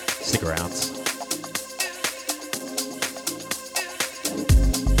Lee. Stick around.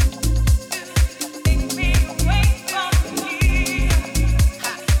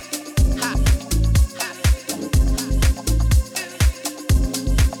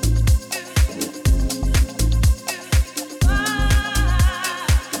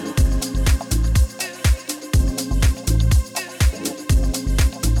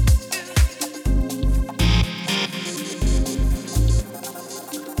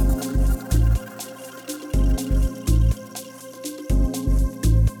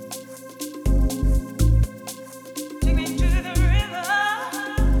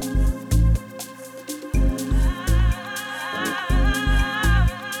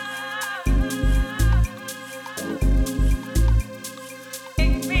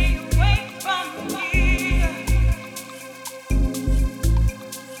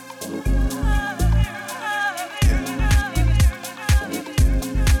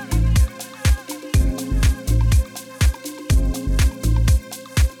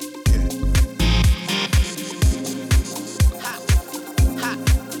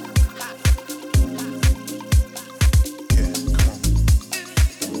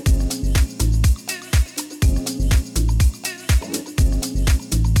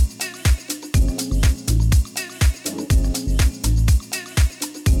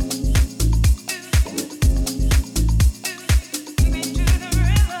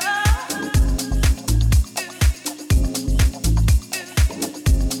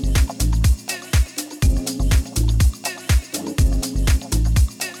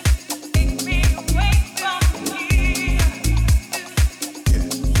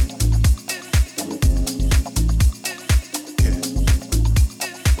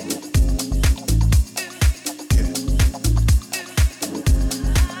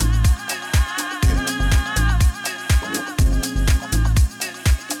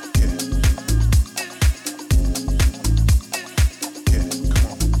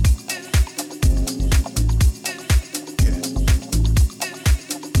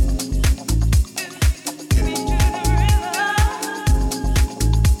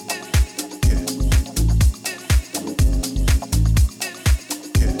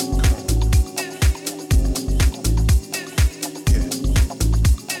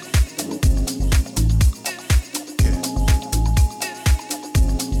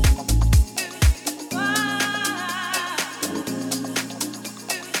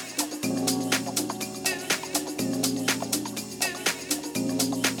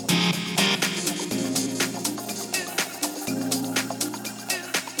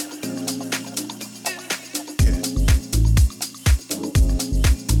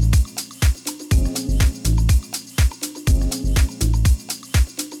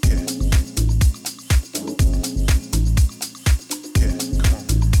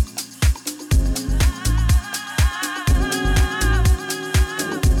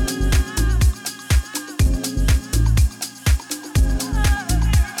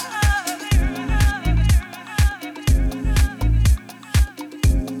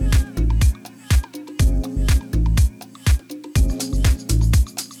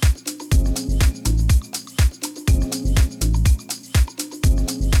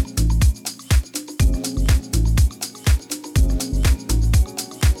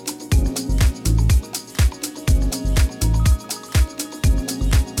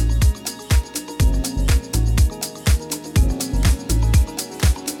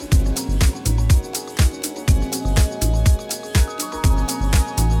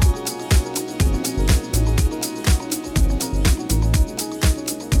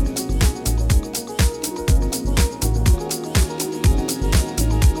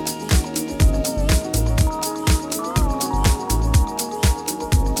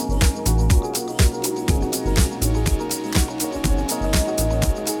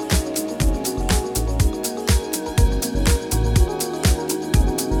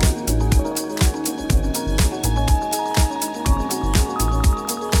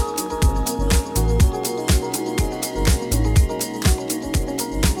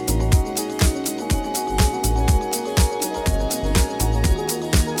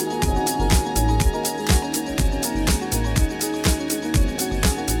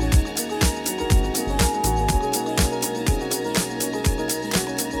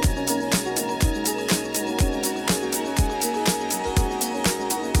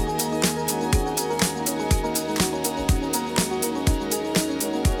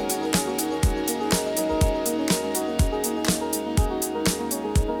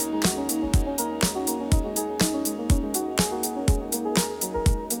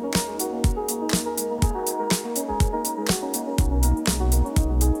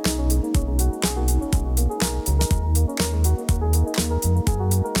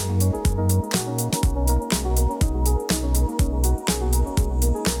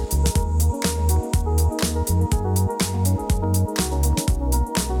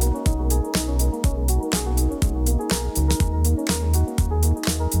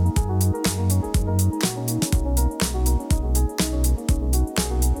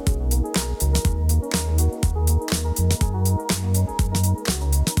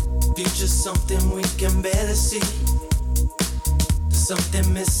 future's something we can barely see. There's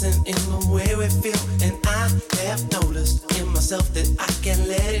something missing in the way we feel, and I have noticed in myself that I can't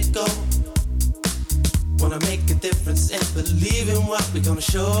let it go. Wanna make a difference and believe in what we're gonna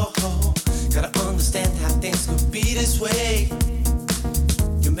show. Gotta understand how things could be this way.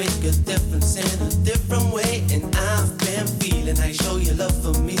 You make a difference in a different way, and I've been feeling how you show your love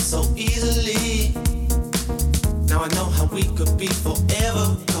for me so easily. Now I know how we could be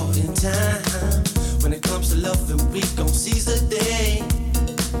forever caught in time. When it comes to loving, we gon' seize the day.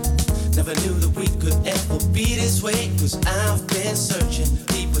 Never knew that we could ever be this way, cause I've been searching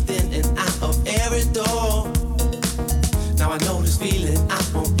deep within and out of every door. Now I know this feeling, I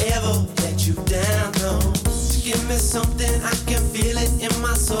won't ever let you down, no. So give me something, I can feel it in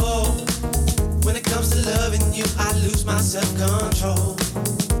my soul. When it comes to loving you, I lose my self-control.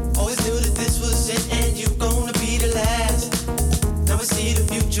 Always knew that this was it and you gonna be the last. Now we see the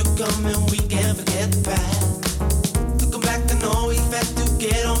future coming, we can't forget the past. Looking back, I know we've had to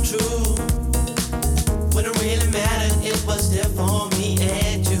get on true. When it really mattered, it was there for me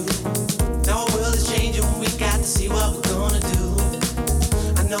and you. Now our world is changing, we got to see what we're gonna do.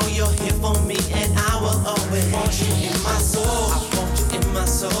 I know you're here for me and I will always want you in my soul. I want you in my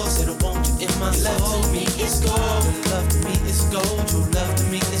soul, said I want you in my soul. Love to me is gold, your love to me is gold, your love to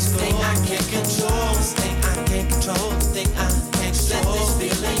me is gold. Thing I can't control, this thing I can't control, the thing I can't control. Let this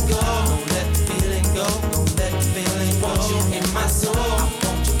feeling go, don't let the feeling go, don't let the feeling go. Want you in my soul, I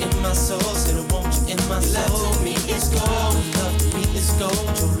want you in my soul, said I want you in my soul. Love to me is gold, your love to me is gold,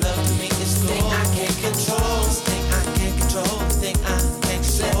 your love to me is gold. Thing I can't control, this thing I can't control, the thing I can't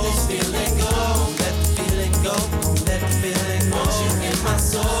control. Let this feeling go, don't let the feeling go, don't let the feeling go. Want you in my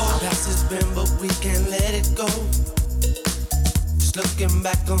soul, past has been but we can't let it go. Just looking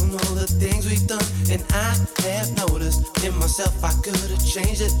back on all the things we've done, and I have noticed in myself I could have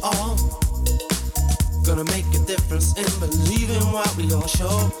changed it all. Gonna make a difference and believe in what we all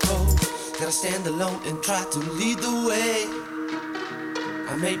show. Gotta stand alone and try to lead the way.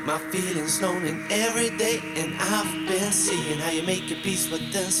 I make my feelings known in every day, and I've been seeing how you make your peace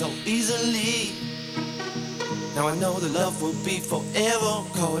with them so easily. Now I know the love will be forever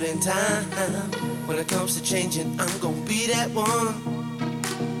caught in time. When it comes to changing, I'm gonna be that one.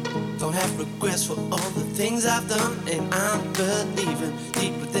 Don't have regrets for all the things I've done, and I'm believing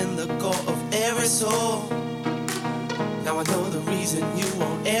deep within the core of every soul. Now I know the reason you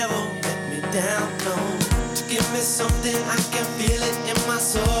won't ever let me down, no. To give me something, I can feel it in my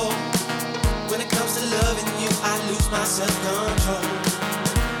soul. When it comes to loving you, I lose my self-control.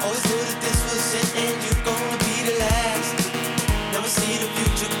 Always knew that this was it and you're gonna be the last. Now we see the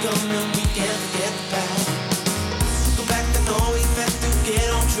future coming, we can't forget the past. Go back to know we've had to get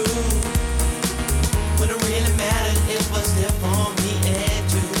on true. When it really mattered, it was there for me and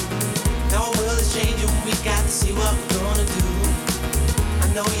you. Now our world is changing, we got to see what we're gonna do.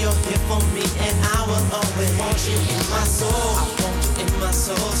 I know you're here for me and I will always want you in my soul. I want you in my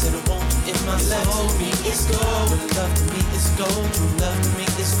soul, said I want you in my soul. Love to me is gold, your love to me is gold, your love to me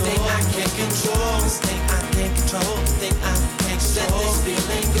is gold. Thing I can't control, this thing I can't control, the thing I can't control. Let this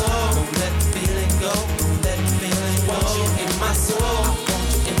feeling go, don't let the feeling go, don't let the feeling go. Want you in my soul, I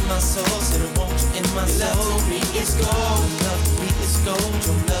want you in my soul, said I want you in my soul. Love to me is gold, your love to me is gold,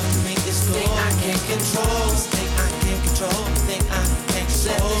 your love to me is gold. Thing I can't control, this thing I can't control, the thing I can't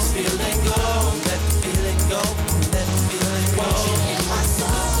control. Let this feeling go, don't let the feeling go, don't let the feeling go. Want you in my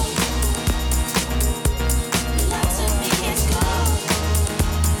soul. Love to me is gold.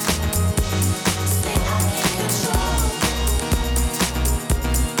 This thing I can't control.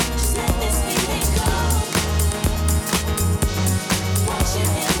 Just let this feeling go. Want you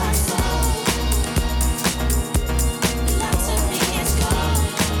in my soul. Love to me is gold.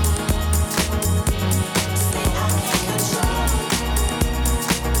 This thing I can't control.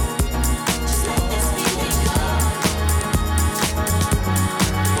 Just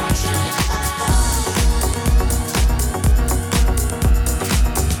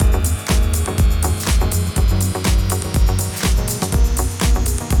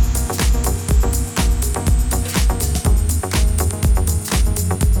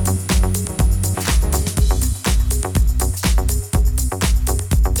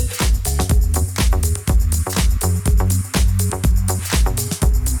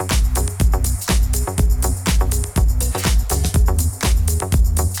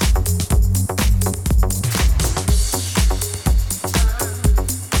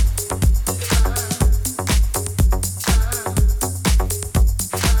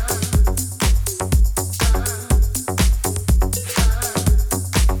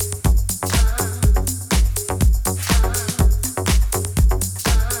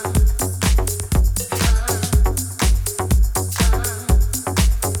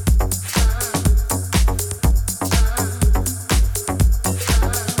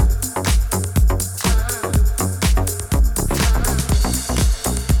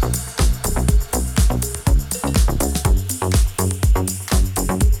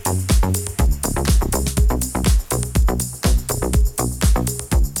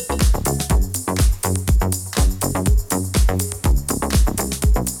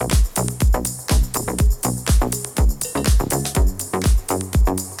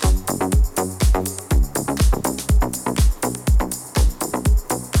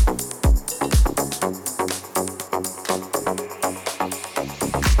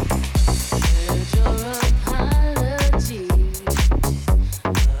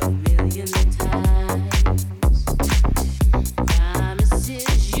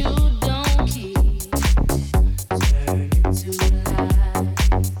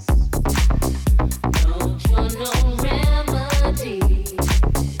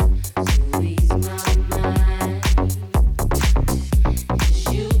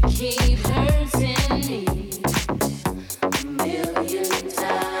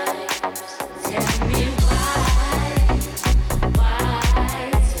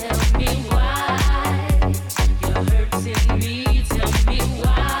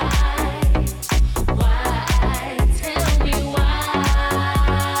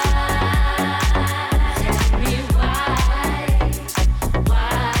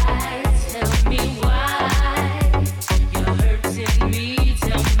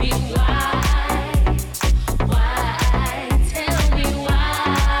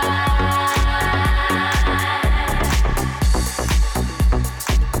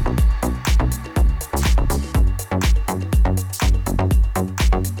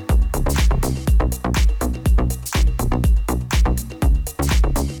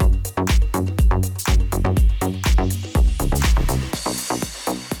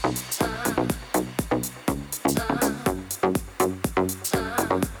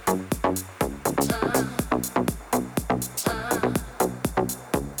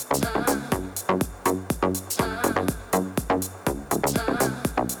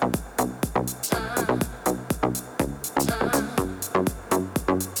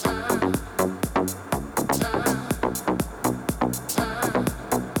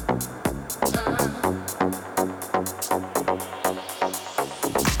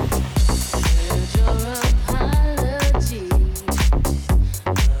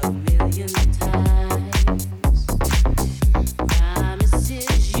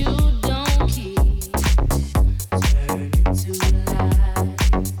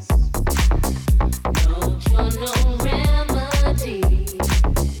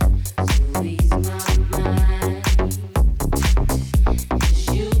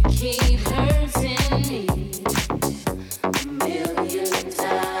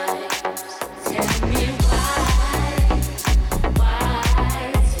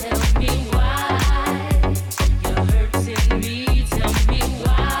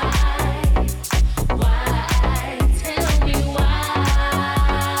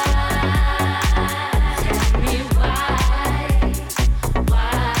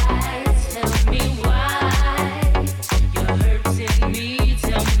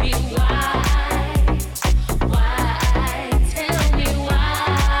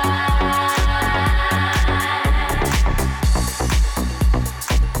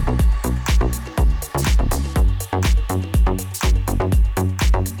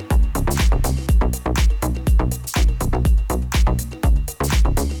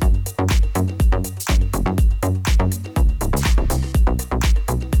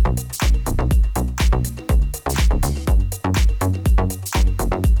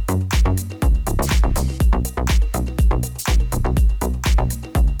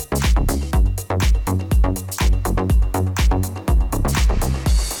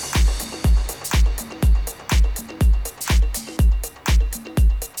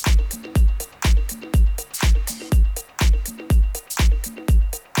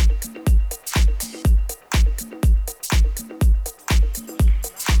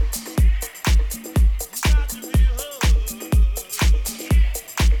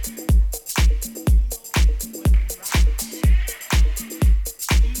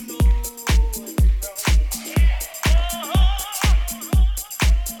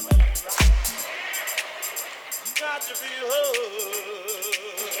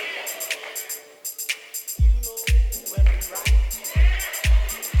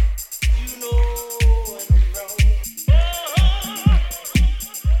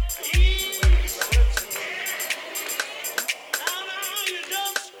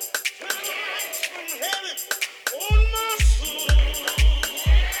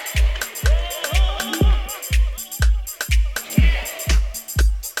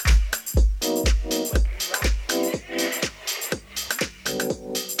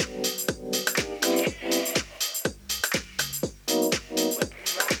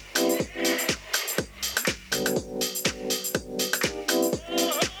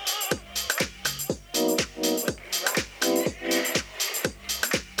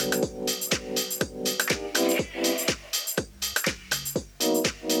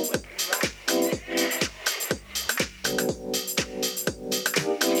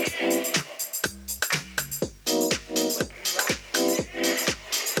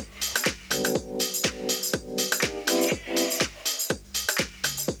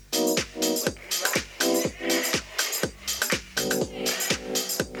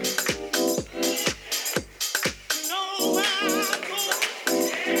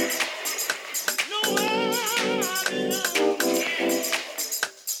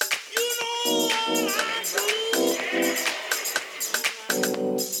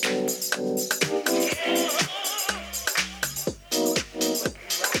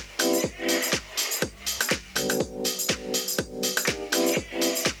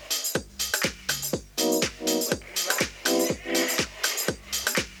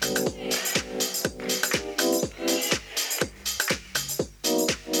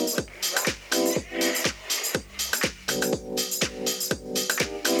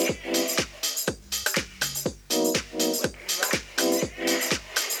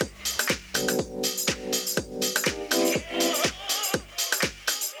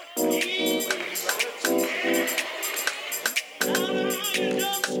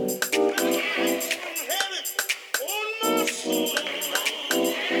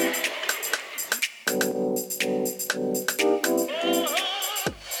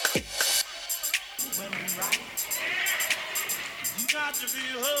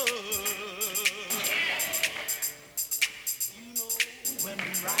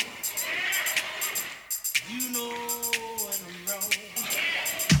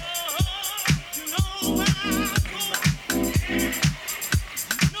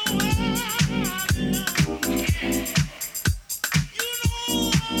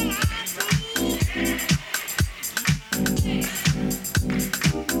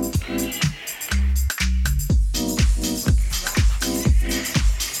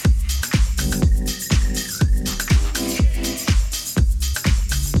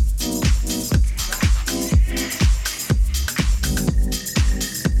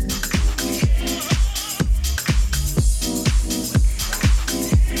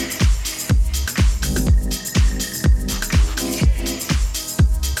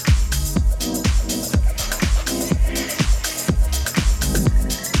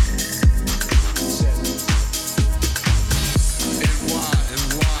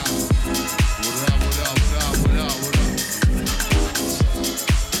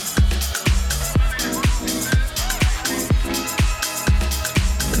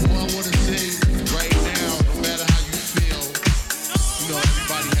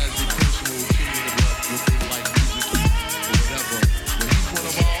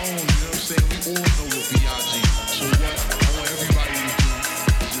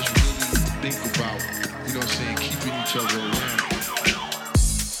think about, you know what I'm saying, keeping each other around.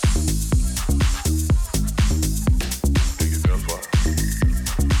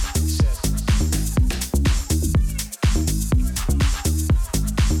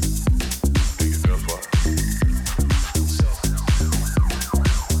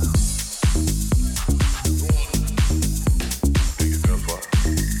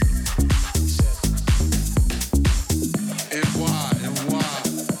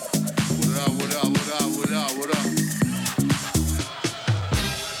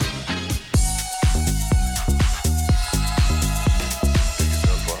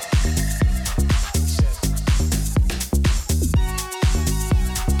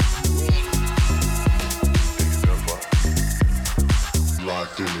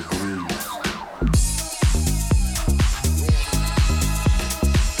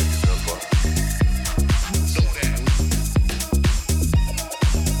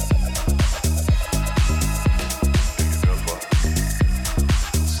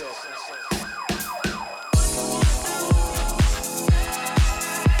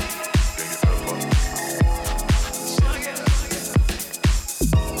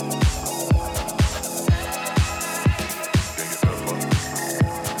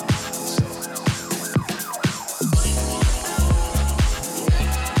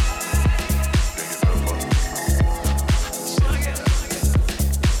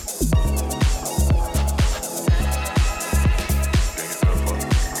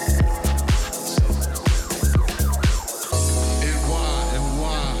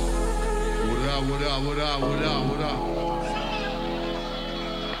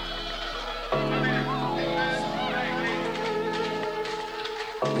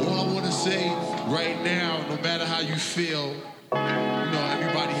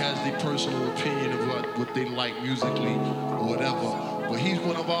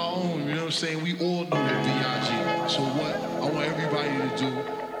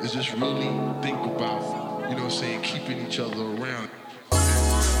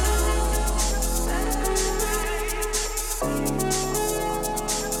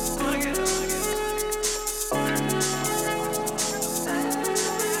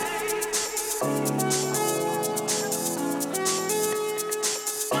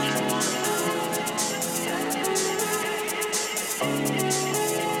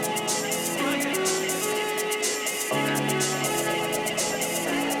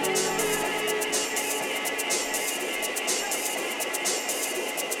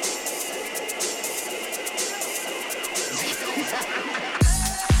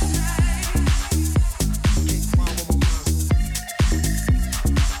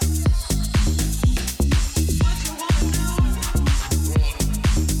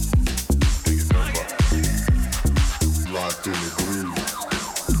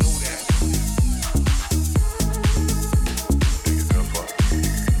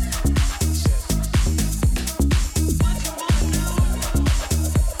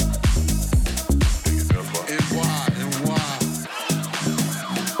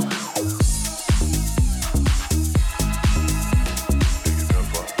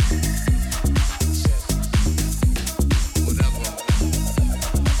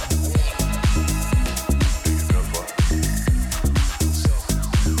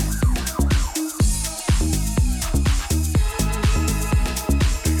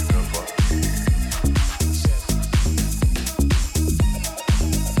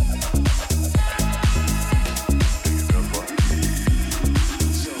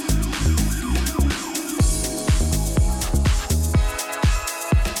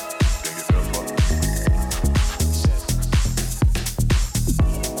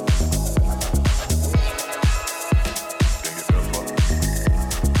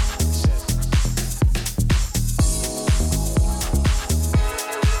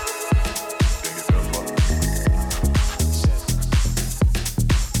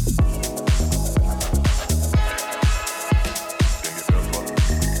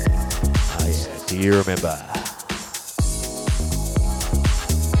 You remember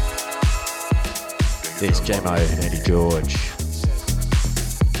there's J-Mo and Eddie George.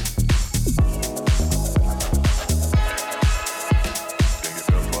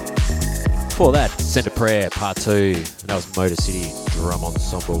 Before that, Send a Prayer Part 2, and that was Motor City Drum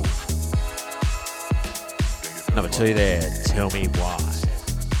Ensemble. Number 2 there, Tell Me Why.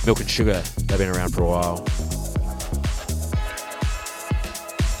 Milk and Sugar, they've been around for a while.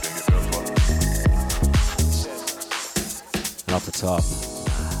 And off the top,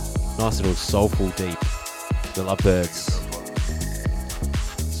 nice little soulful deep, the Lovebirds.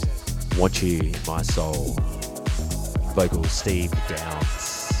 Want You in My Soul. Vocals Steve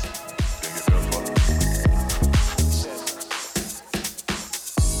Downs.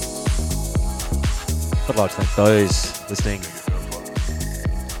 I'd like to thank those listening.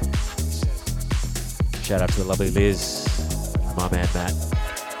 Shout out to the lovely Liz, my man Matt,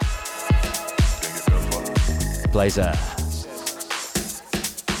 Blazer.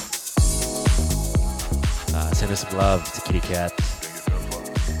 Send us some love to Kitty Cat,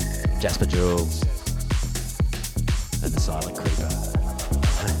 Jasper Jewel, and the Silent Creeper.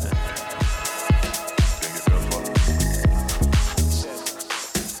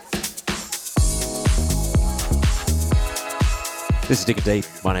 This is Diggin' Deep.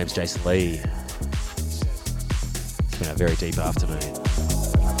 My name's Jason Lee. It's been a very deep afternoon.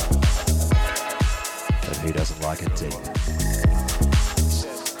 But who doesn't like it deep?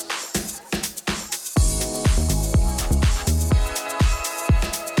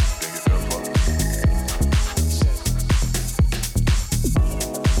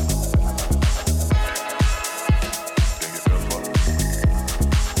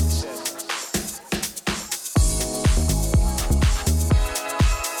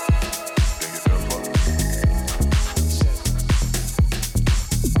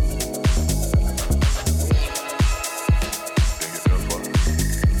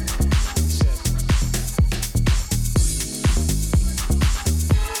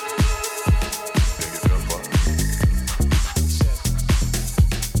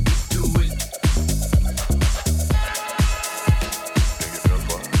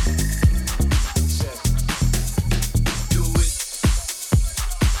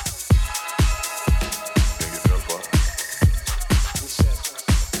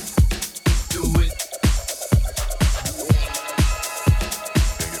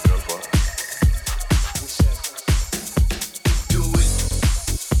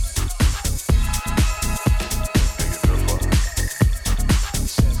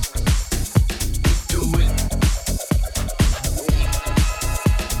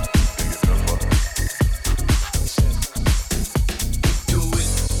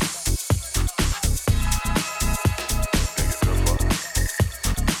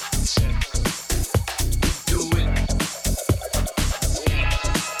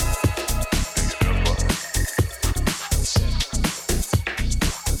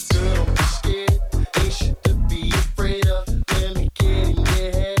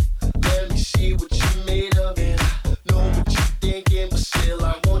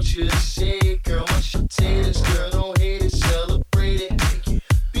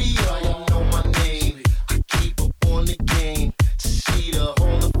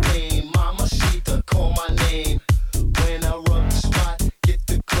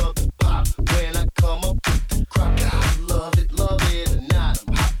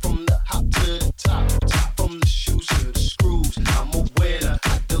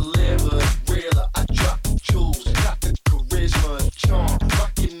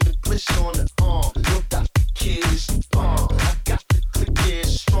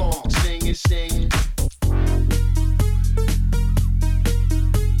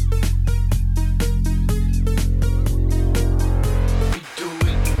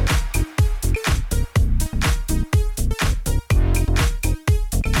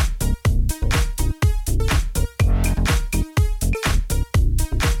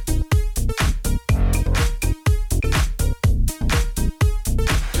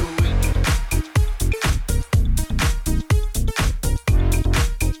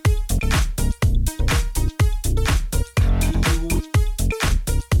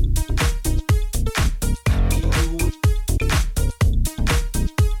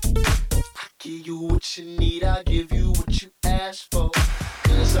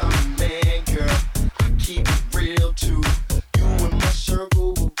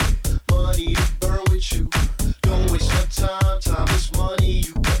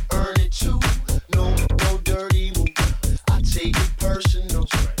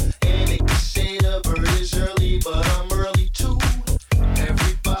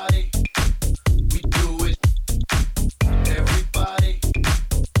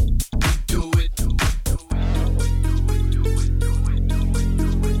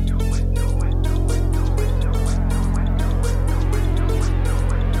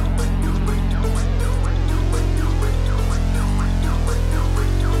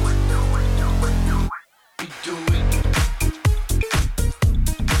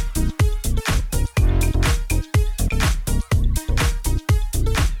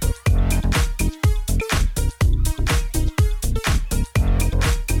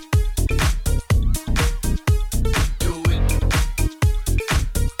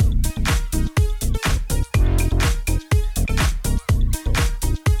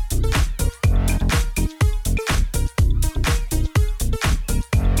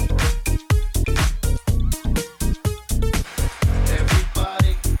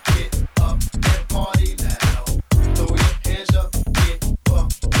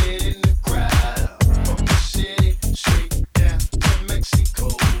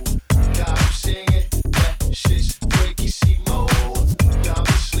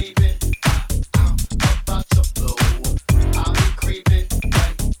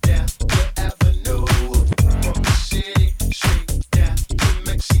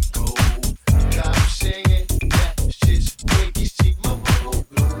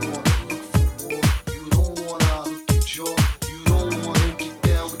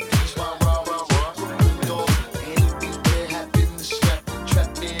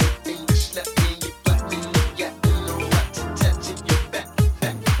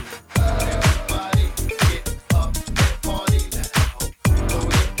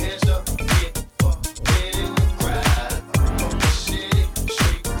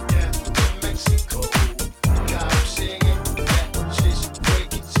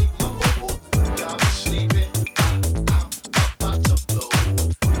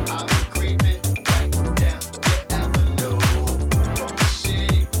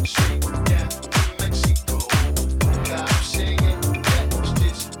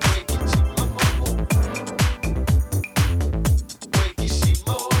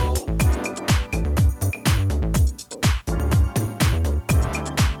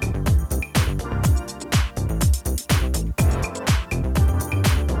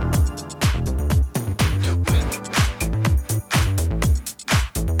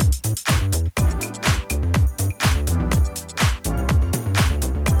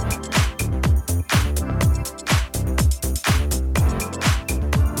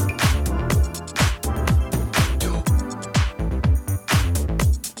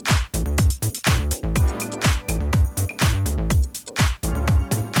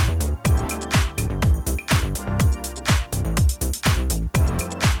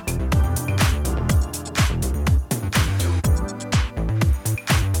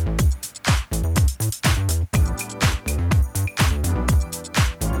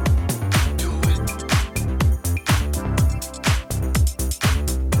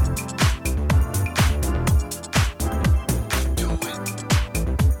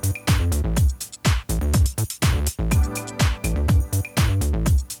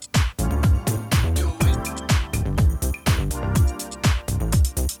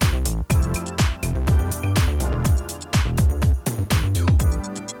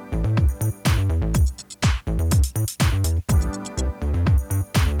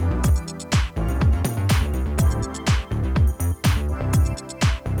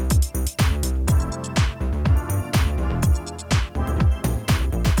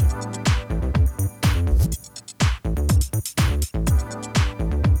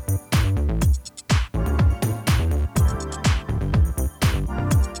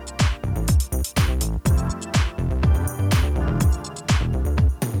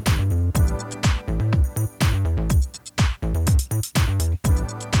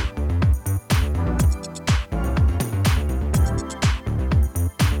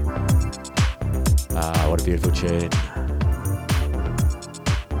 tune.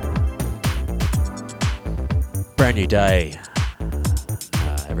 Brand new day.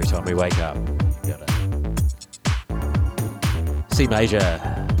 Every time we wake up, you got a C major,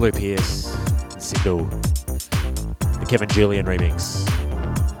 Blue Pierce, Sindel, the Kevin Julian remix.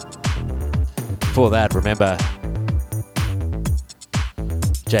 Before that, remember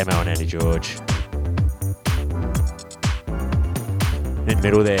JMO and Andy George. In the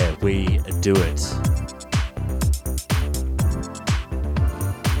middle there, We Do It.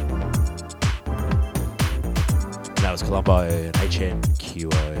 And that was Colombo and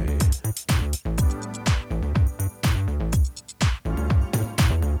HNQO.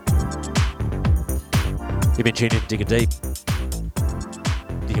 You've been tuning in Digging Deep.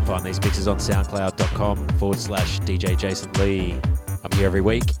 You can find these mixes on soundcloud.com/DJ Jason Lee. I'm here every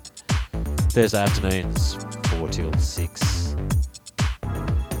week, Thursday afternoons, 4 till 6.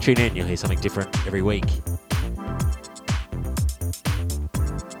 Tune in, you'll hear something different every week.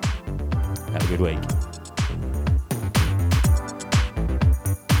 Have a good week.